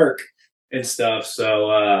got to work and stuff.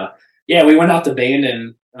 So, yeah, we went out to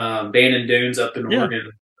Bandon Dunes up in Oregon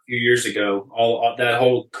a few years ago. All that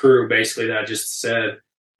whole crew, basically, that I just said,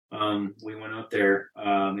 we went up there,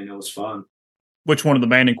 and it was fun. Which one of the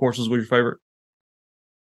Bandon courses was your favorite?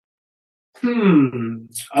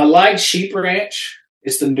 I liked Sheep Ranch.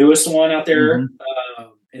 It's the newest one out there.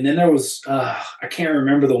 And then there was, I can't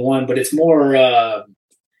remember the one, but it's more,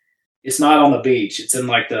 it's not on the beach. It's in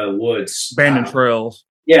like the woods. Bandon Trails.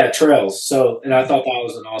 Yeah, trails. So, and I thought that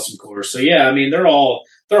was an awesome course. So, yeah, they're all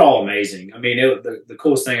amazing. The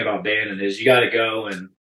coolest thing about Bandon is you got to go and,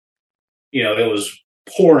 it was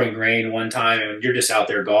pouring rain one time and you're just out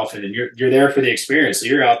there golfing and you're there for the experience. So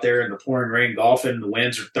you're out there in the pouring rain golfing. The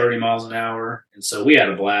winds are 30 miles an hour. And so we had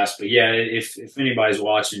a blast. But yeah, if anybody's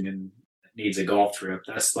watching and needs a golf trip,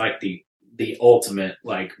 that's like the ultimate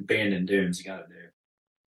like Bandon Dunes you got to do.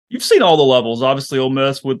 You've seen all the levels. Obviously, Ole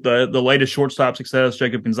Miss with the latest shortstop success,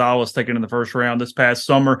 Jacob Gonzalez taken in the first round this past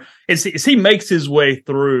summer. As he makes his way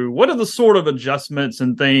through, what are the sort of adjustments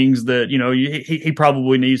and things that he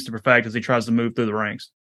probably needs to perfect as he tries to move through the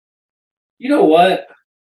ranks? You know what?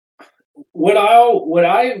 What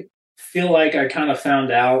I feel like I kind of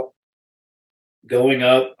found out going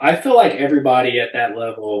up, I feel like everybody at that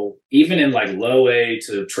level, even in like low A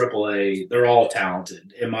to triple A, they're all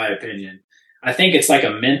talented, in my opinion. I think it's like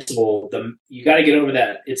you got to get over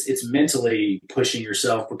that. It's mentally pushing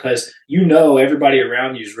yourself because everybody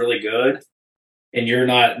around you is really good and you're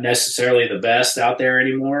not necessarily the best out there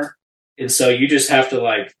anymore. And so you just have to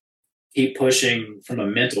like keep pushing from a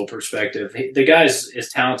mental perspective. The guy's as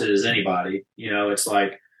talented as anybody, it's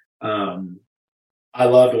like, I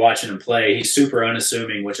loved watching him play. He's super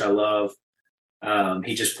unassuming, which I love.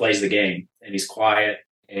 He just plays the game and he's quiet.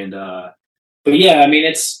 And, but yeah,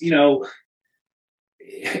 it's,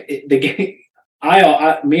 the game.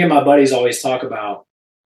 Me and my buddies always talk about,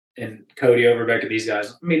 and Cody Overbeck and these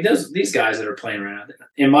guys. These guys that are playing right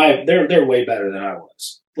now, they're way better than I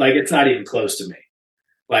was. Like it's not even close to me.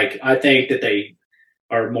 Like I think that they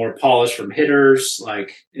are more polished from hitters,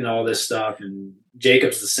 like all this stuff, and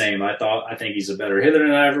Jacob's the same. I think he's a better hitter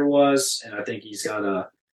than I ever was, and I think he's got a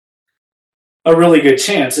really good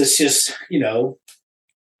chance. It's just,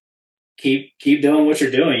 keep doing what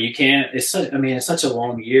you're doing. You can't. It's such a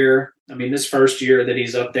long year. I mean, this first year that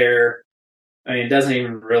he's up there, it doesn't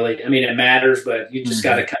even really. It matters, but you just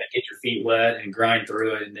got to kind of get your feet wet and grind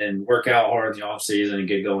through it, and then work out hard in the off season and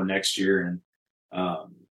get going next year. And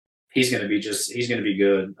he's going to be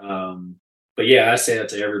good. But yeah, I say that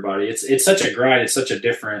to everybody. It's such a grind. It's such a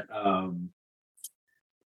different.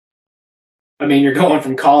 You're going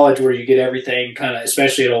from college where you get everything kind of,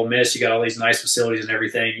 especially at Ole Miss, you got all these nice facilities and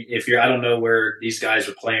everything. I don't know where these guys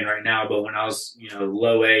are playing right now, but when I was,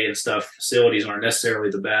 low A and stuff, facilities aren't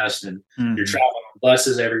necessarily the best, and you're traveling on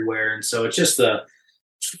buses everywhere. And so it's just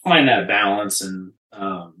find that balance, and,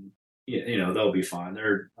 they'll be fine.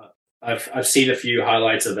 I've seen a few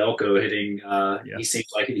highlights of Elko hitting. He seems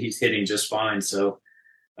like he's hitting just fine. So,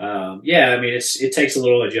 it takes a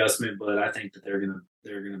little adjustment, but I think that they're gonna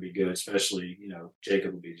be good. Especially,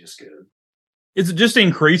 Jacob will be just good. It just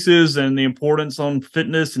increases in the importance on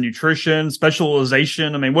fitness and nutrition,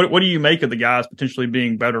 specialization. What do you make of the guys potentially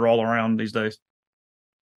being better all around these days?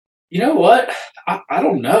 You know what? I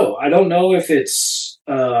don't know. I don't know if it's.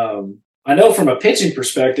 I know from a pitching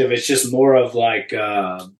perspective, it's just more of like.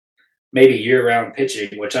 Maybe year-round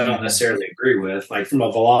pitching, which I don't necessarily agree with, like from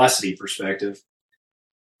a velocity perspective.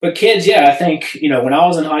 But kids, I think, when I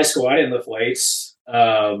was in high school, I didn't lift weights.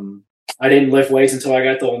 I didn't lift weights until I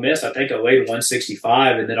got to Ole Miss. I think I weighed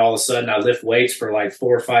 165, and then all of a sudden I lift weights for like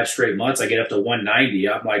 4 or 5 straight months. I get up to 190.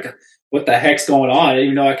 I'm like, what the heck's going on? I didn't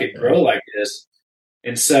even know I could grow like this.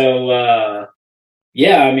 And so, I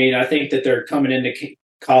think that they're coming into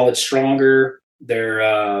college stronger.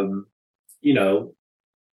 They're,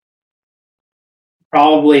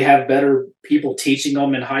 probably have better people teaching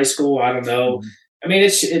them in high school. I don't know.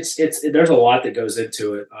 It's there's a lot that goes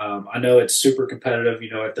into it. I know it's super competitive,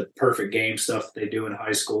 at the perfect game stuff that they do in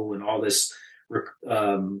high school and all this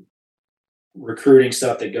recruiting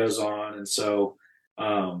stuff that goes on. And so,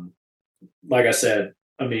 like I said,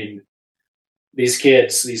 these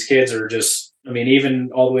kids are just,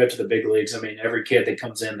 even all the way up to the big leagues. Every kid that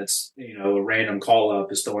comes in that's, a random call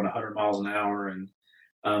up is throwing 100 miles an hour, and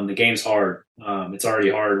the game's hard. It's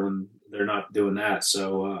already hard when they're not doing that.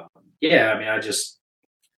 So, I just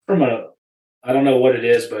I don't know what it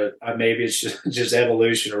is, but maybe it's just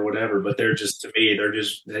evolution or whatever, but to me,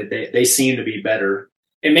 they seem to be better.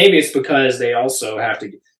 And maybe it's because they also have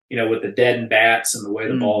to, with the dead and bats and the way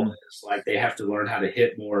the ball is, like they have to learn how to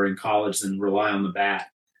hit more in college than rely on the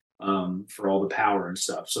bat, for all the power and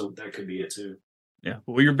stuff. So that could be it too. Yeah,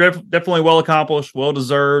 well, you're definitely well accomplished, well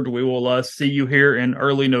deserved. We will see you here in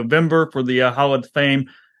early November for the Hall of Fame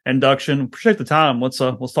induction. Appreciate the time. Let's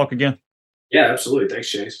talk again. Yeah, absolutely. Thanks,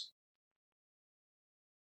 Chase.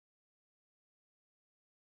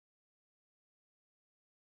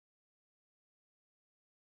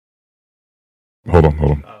 Hold on. Oh,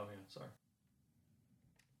 yeah, sorry.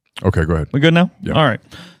 Okay, go ahead. We good now? Yeah. All right.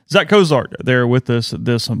 Zach Cozart there with us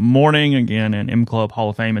this morning, again, an M Club Hall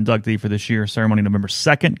of Fame inductee for this year. Ceremony November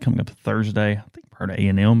 2nd, coming up Thursday. I think part of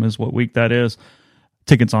A&M is what week that is.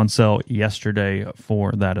 Tickets on sale yesterday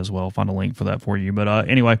for that as well. Find a link for that for you. But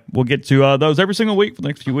anyway, we'll get to those every single week for the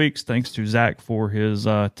next few weeks. Thanks to Zach for his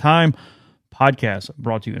time. Podcast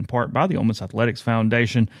brought to you in part by the Ole Miss Athletics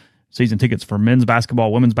Foundation. Season tickets for men's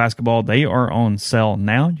basketball, women's basketball, they are on sale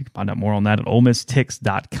now. You can find out more on that at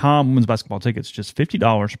OleMissTix.com. Women's basketball tickets, just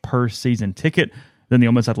 $50 per season ticket. Then the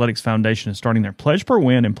Ole Miss Athletics Foundation is starting their Pledge Per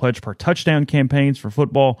Win and Pledge Per Touchdown campaigns for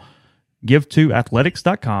football. Give to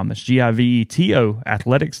athletics.com. That's GIVETO,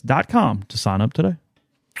 athletics.com to sign up today.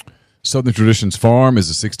 Southern Traditions Farm is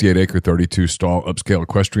a 68-acre, 32-stall upscale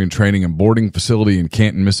equestrian training and boarding facility in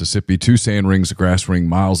Canton, Mississippi. 2 sand rings, a grass ring,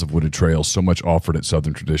 miles of wooded trails. So much offered at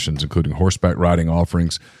Southern Traditions, including horseback riding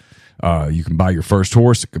offerings. You can buy your first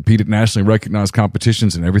horse, compete at nationally recognized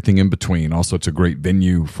competitions, and everything in between. Also, it's a great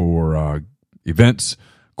venue for events,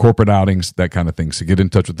 corporate outings, that kind of thing. So get in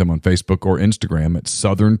touch with them on Facebook or Instagram at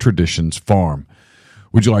Southern Traditions Farm.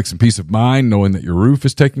 Would you like some peace of mind knowing that your roof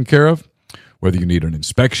is taken care of? Whether you need an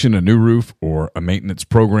inspection, a new roof, or a maintenance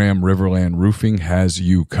program, Riverland Roofing has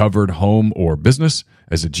you covered, home or business.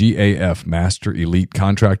 As a GAF Master Elite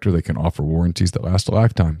contractor, they can offer warranties that last a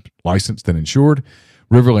lifetime. Licensed and insured,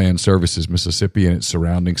 Riverland services Mississippi and its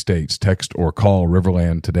surrounding states. Text or call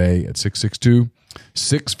Riverland today at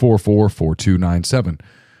 662-644-4297.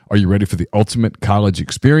 Are you ready for the ultimate college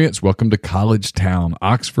experience? Welcome to College Town,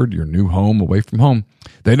 Oxford, your new home away from home.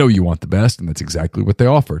 They know you want the best, and that's exactly what they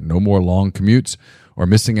offer. No more long commutes or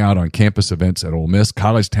missing out on campus events at Ole Miss,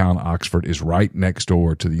 College Town Oxford is right next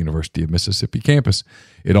door to the University of Mississippi campus.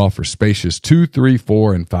 It offers spacious 2, 3,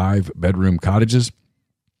 4, and 5 bedroom cottages,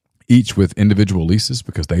 each with individual leases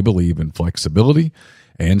because they believe in flexibility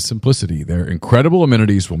and simplicity. Their incredible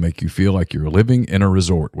amenities will make you feel like you're living in a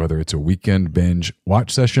resort. Whether it's a weekend binge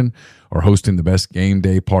watch session or hosting the best game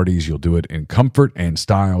day parties, you'll do it in comfort and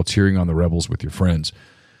style, cheering on the Rebels with your friends.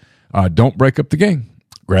 Don't break up the game.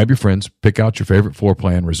 Grab your friends, pick out your favorite floor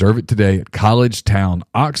plan, reserve it today at College Town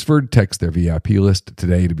Oxford. Text their VIP list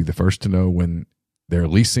today to be the first to know when their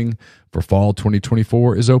leasing for fall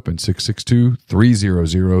 2024 is open.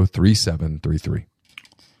 662-300-3733.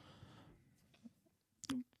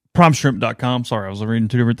 PrimeShrimp.com. Sorry, I was reading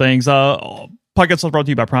two different things. Podcast is brought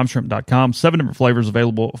to you by PrimeShrimp.com. 7 different flavors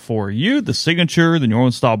available for you. The signature, the New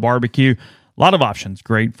Orleans style barbecue. A lot of options.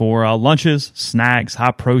 Great for lunches, snacks,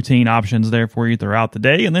 high protein options there for you throughout the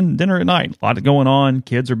day. And then dinner at night. A lot going on.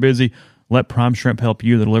 Kids are busy. Let Prime Shrimp help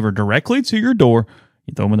you. They deliver directly to your door.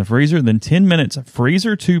 You throw them in the freezer, then 10 minutes of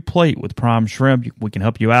freezer to plate with Prime Shrimp. We can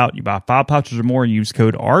help you out. You buy 5 pouches or more and use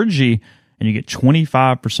code RG. And you get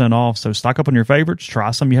 25% off. So stock up on your favorites.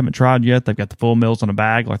 Try some you haven't tried yet. They've got the full meals in a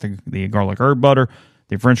bag, like the garlic herb butter,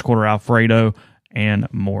 the French Quarter Alfredo, and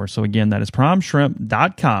more. So again, that is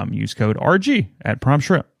primeshrimp.com. Use code RG at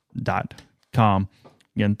primeshrimp.com.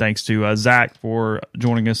 Again, thanks to Zach for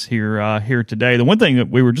joining us here today. The one thing that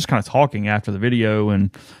we were just kind of talking after the video, and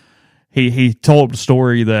he told the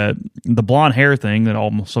story that the blonde hair thing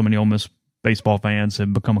that so many Ole Miss baseball fans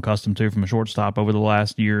have become accustomed to from a shortstop over the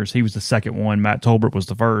last years. He was the second one. Matt Tolbert was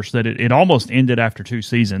the first. That it almost ended after 2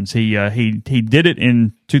 seasons. He did it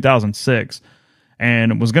in 2006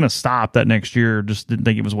 and was going to stop that next year. Just didn't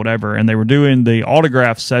think it was whatever. And they were doing the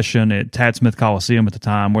autograph session at Tad Smith Coliseum at the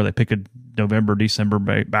time, where they pick a November, December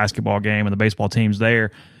basketball game and the baseball team's there.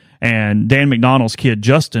 And Dan McDonald's kid,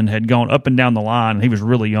 Justin, had gone up and down the line. And he was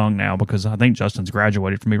really young now because I think Justin's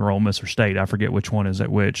graduated from either Ole Miss or State. I forget which one is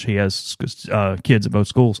at which. He has kids at both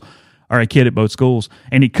schools, or a kid at both schools.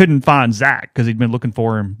 And he couldn't find Zach because he'd been looking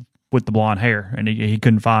for him with the blonde hair. And he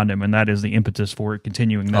couldn't find him. And that is the impetus for it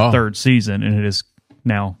continuing that third season. And it is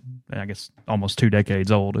now, I guess, almost 2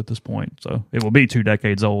 decades old at this point. So it will be 2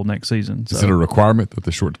 decades old next season. So. Is it a requirement that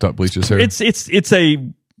the shortstop bleaches hair?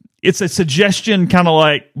 It's a suggestion, kind of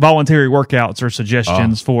like voluntary workouts or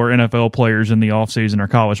suggestions for NFL players in the offseason or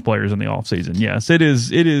college players in the offseason. Yes, it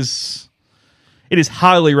is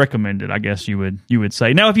highly recommended, I guess you would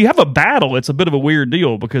say. Now, if you have a battle, it's a bit of a weird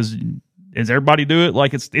deal because does everybody do it?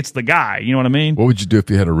 Like it's the guy, you know what I mean? What would you do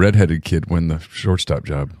if you had a redheaded kid win the shortstop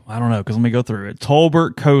job? I don't know, because let me go through it.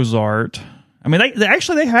 Tolbert, Cozart. I mean, they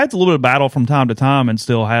actually had a little bit of battle from time to time and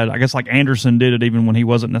still had, I guess, like Anderson did it even when he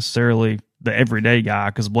wasn't necessarily the everyday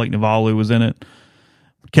guy because Blake Navalu was in it.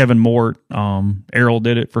 Kevin Mort, Errol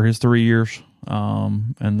did it for his 3 years,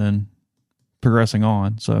 and then progressing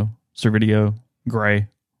on. So Servideo, Gray.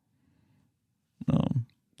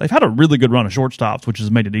 They've had a really good run of shortstops, which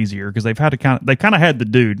has made it easier because they've kind of had the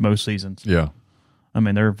dude most seasons. Yeah, I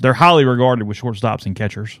mean they're highly regarded with shortstops and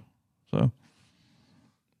catchers. So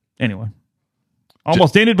anyway.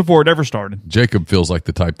 Almost ended before it ever started. Jacob feels like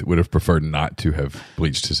the type that would have preferred not to have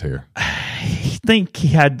bleached his hair. I think he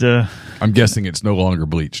had to. I'm guessing it's no longer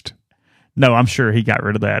bleached. No, I'm sure he got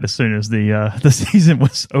rid of that as soon as the season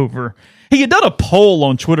was over. He had done a poll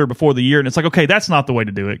on Twitter before the year, and it's like, okay, that's not the way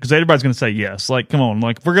to do it because everybody's going to say yes. Like, come on,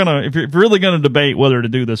 like if you're really going to debate whether to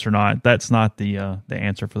do this or not, that's not the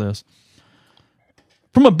answer for this.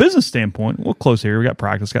 From a business standpoint, we'll close here. We got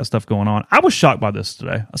practice, got stuff going on. I was shocked by this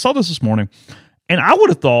today. I saw this morning. And I would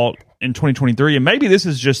have thought in 2023, and maybe this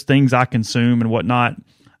is just things I consume and whatnot,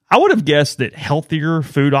 I would have guessed that healthier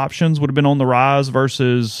food options would have been on the rise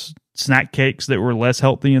versus snack cakes that were less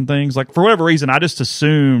healthy and things. Like, for whatever reason, I just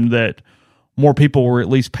assumed that more people were at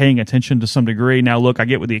least paying attention to some degree. Now, look, I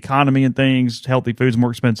get with the economy and things, healthy food's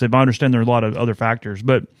more expensive. I understand there are a lot of other factors.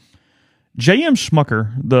 But J.M.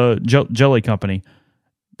 Schmucker, the jelly company,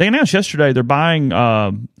 they announced yesterday they're buying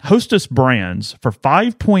Hostess brands for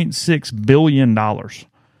 $5.6 billion. It's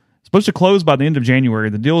supposed to close by the end of January.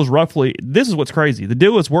 The deal is this is what's crazy. The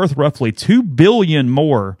deal is worth roughly $2 billion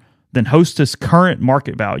more than Hostess' current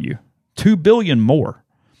market value. $2 billion more.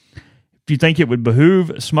 If you think it would behoove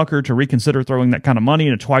Smucker to reconsider throwing that kind of money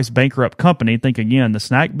in a twice bankrupt company, think again. The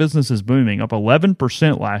snack business is booming, up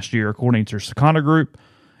 11% last year, according to Circana Group.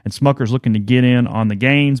 And Smucker's looking to get in on the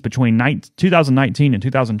gains between 2019 and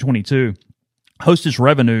 2022. Hostess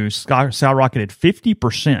revenue skyrocketed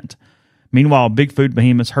 50%. Meanwhile, big food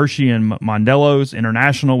behemoths Hershey and Mondelez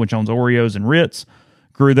International, which owns Oreos and Ritz,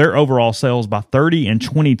 grew their overall sales by 30 and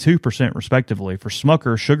 22% respectively. For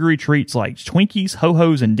Smucker, sugary treats like Twinkies,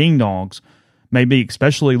 Ho-Hos, and Ding Dongs may be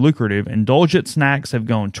especially lucrative. Indulgent snacks have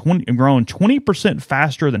grown 20%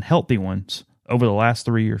 faster than healthy ones over the last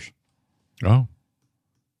 3 years. Oh.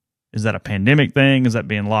 Is that a pandemic thing? Is that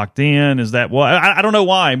being locked in? Is that I don't know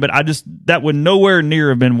why, but that would nowhere near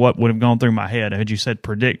have been what would have gone through my head had you said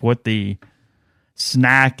predict what the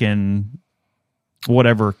snack and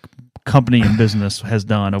whatever company and business has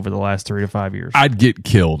done over the last 3 to 5 years. I'd get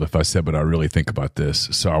killed if I said what I really think about this,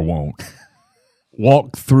 so I won't.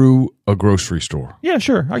 Walk through a grocery store. Yeah,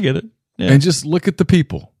 sure. I get it. Yeah. And just look at the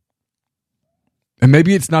people. And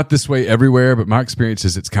maybe it's not this way everywhere, but my experience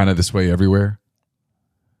is it's kind of this way everywhere.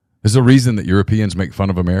 There's a reason that Europeans make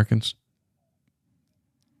fun of Americans.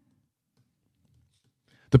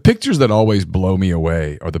 The pictures that always blow me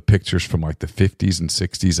away are the pictures from like the 50s and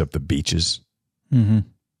 60s of the beaches. Mm-hmm.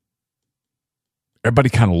 Everybody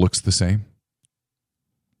kind of looks the same.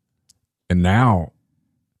 And now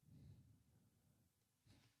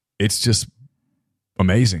it's just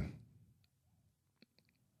amazing.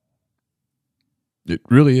 It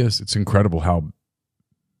really is. It's incredible how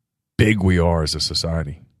big we are as a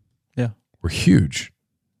society. Yeah. We're huge.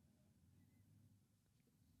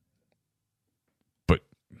 But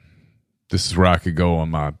this is where I could go on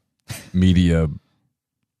my media.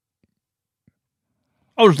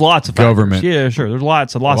 Oh, there's lots of government. Factors. Yeah, sure. There's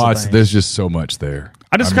lots of things. There's just so much there.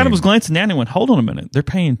 I kind of was glancing down and went, hold on a minute. They're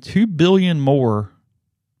paying $2 billion more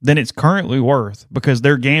than it's currently worth because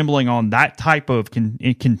they're gambling on that type of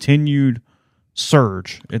continued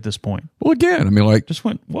surge at this point. Well, again, I mean, like, just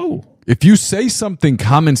went, whoa. If you say something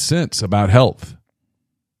common sense about health,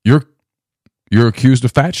 you're accused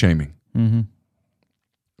of fat shaming. Mm-hmm.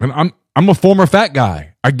 And I'm a former fat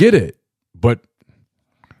guy. I get it, but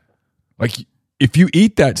like, if you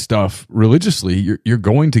eat that stuff religiously, you're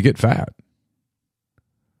going to get fat.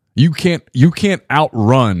 You can't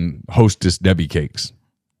outrun Hostess Debbie cakes.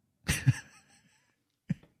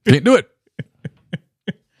 Can't do it.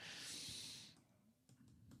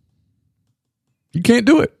 You can't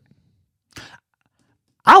do it.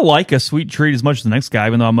 I like a sweet treat as much as the next guy,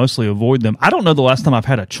 even though I mostly avoid them. I don't know the last time I've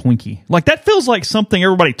had a Twinkie. Like, that feels like something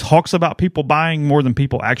everybody talks about people buying more than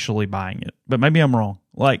people actually buying it. But maybe I'm wrong.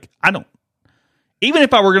 Like, even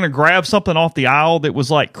if I were going to grab something off the aisle that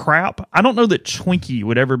was like crap, I don't know that Twinkie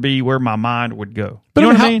would ever be where my mind would go. But you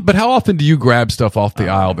know what I mean? But how often do you grab stuff off the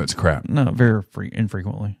aisle that's crap? No, very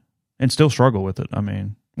infrequently. And still struggle with it. I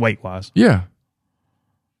mean, weight-wise. Yeah.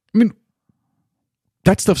 I mean,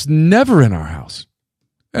 that stuff's never in our house.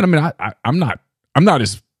 And I mean, I'm not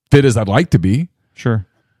as fit as I'd like to be. Sure.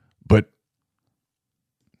 But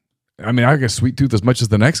I mean, I got a sweet tooth as much as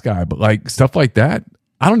the next guy, but like stuff like that,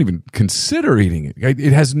 I don't even consider eating it.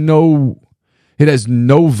 It has no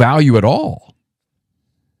value at all.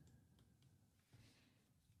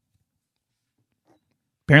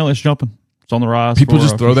 Apparently it's jumping. It's on the rise. People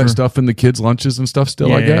just throw that stuff in the kids' lunches and stuff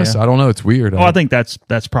still, I guess. Yeah. I don't know. It's weird. Well, I think that's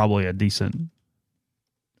probably a decent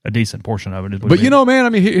portion of it. But you know, man, I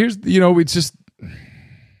mean, here's, it's just,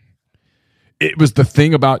 it was the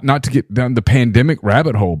thing about, not to get down the pandemic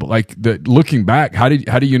rabbit hole, but like looking back, how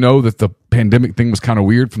do you know that the pandemic thing was kind of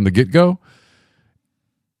weird from the get-go?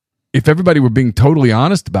 If everybody were being totally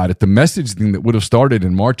honest about it, the message thing that would have started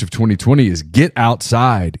in March of 2020 is get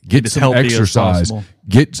outside, get some exercise,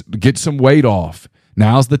 get some weight off.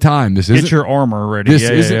 Now's the time. Get your armor ready. This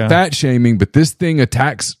isn't fat shaming, but this thing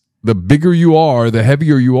attacks. The bigger you are, the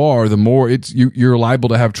heavier you are, the more you're liable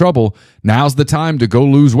to have trouble. Now's the time to go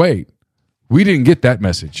lose weight. We didn't get that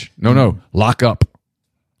message. No, lock up. It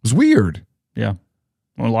was weird. Yeah.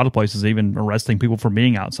 Well, a lot of places even arresting people for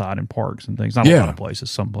being outside in parks and things. Not a lot of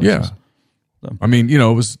places, some places. Yeah. So. I mean, it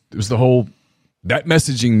was the whole, that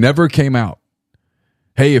messaging never came out.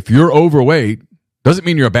 Hey, if you're overweight, doesn't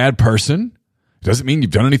mean you're a bad person. It doesn't mean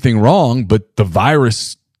you've done anything wrong, but the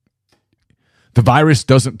virus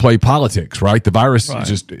doesn't play politics, right? The virus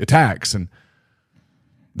just attacks, and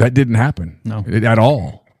that didn't happen at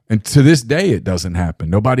all. And to this day, it doesn't happen.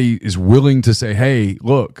 Nobody is willing to say, hey,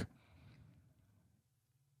 look,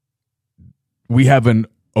 we have an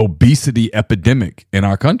obesity epidemic in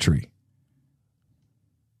our country.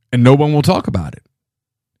 And no one will talk about it.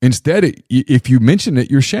 Instead, if you mention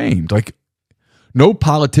it, you're shamed. Like, no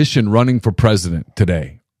politician running for president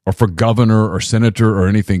today or for governor or senator or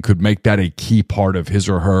anything could make that a key part of his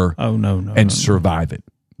or her survive it.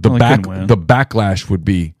 The backlash would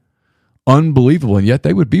be unbelievable, and yet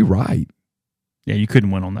they would be right. Yeah, you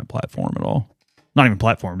couldn't win on that platform at all. Not even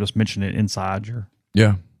platform, just mention it inside your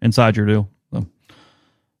deal. So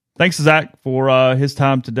thanks to Zach for his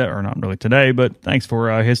time today, or not really today, but thanks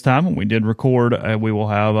for his time. When we did record, we will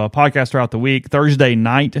have a podcast throughout the week. Thursday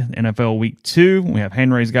night, NFL Week 2, we have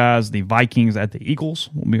hand raised guys. The Vikings at the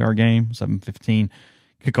Eagles will be our game, 7:15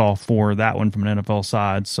 kickoff for that one from an NFL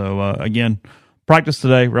side. So, again, practice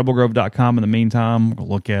today, rebelgrove.com. In the meantime, we'll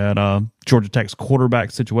look at Georgia Tech's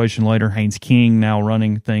quarterback situation later. Haynes King now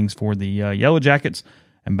running things for the Yellow Jackets.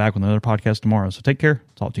 And back with another podcast tomorrow. So take care.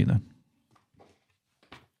 Talk to you then.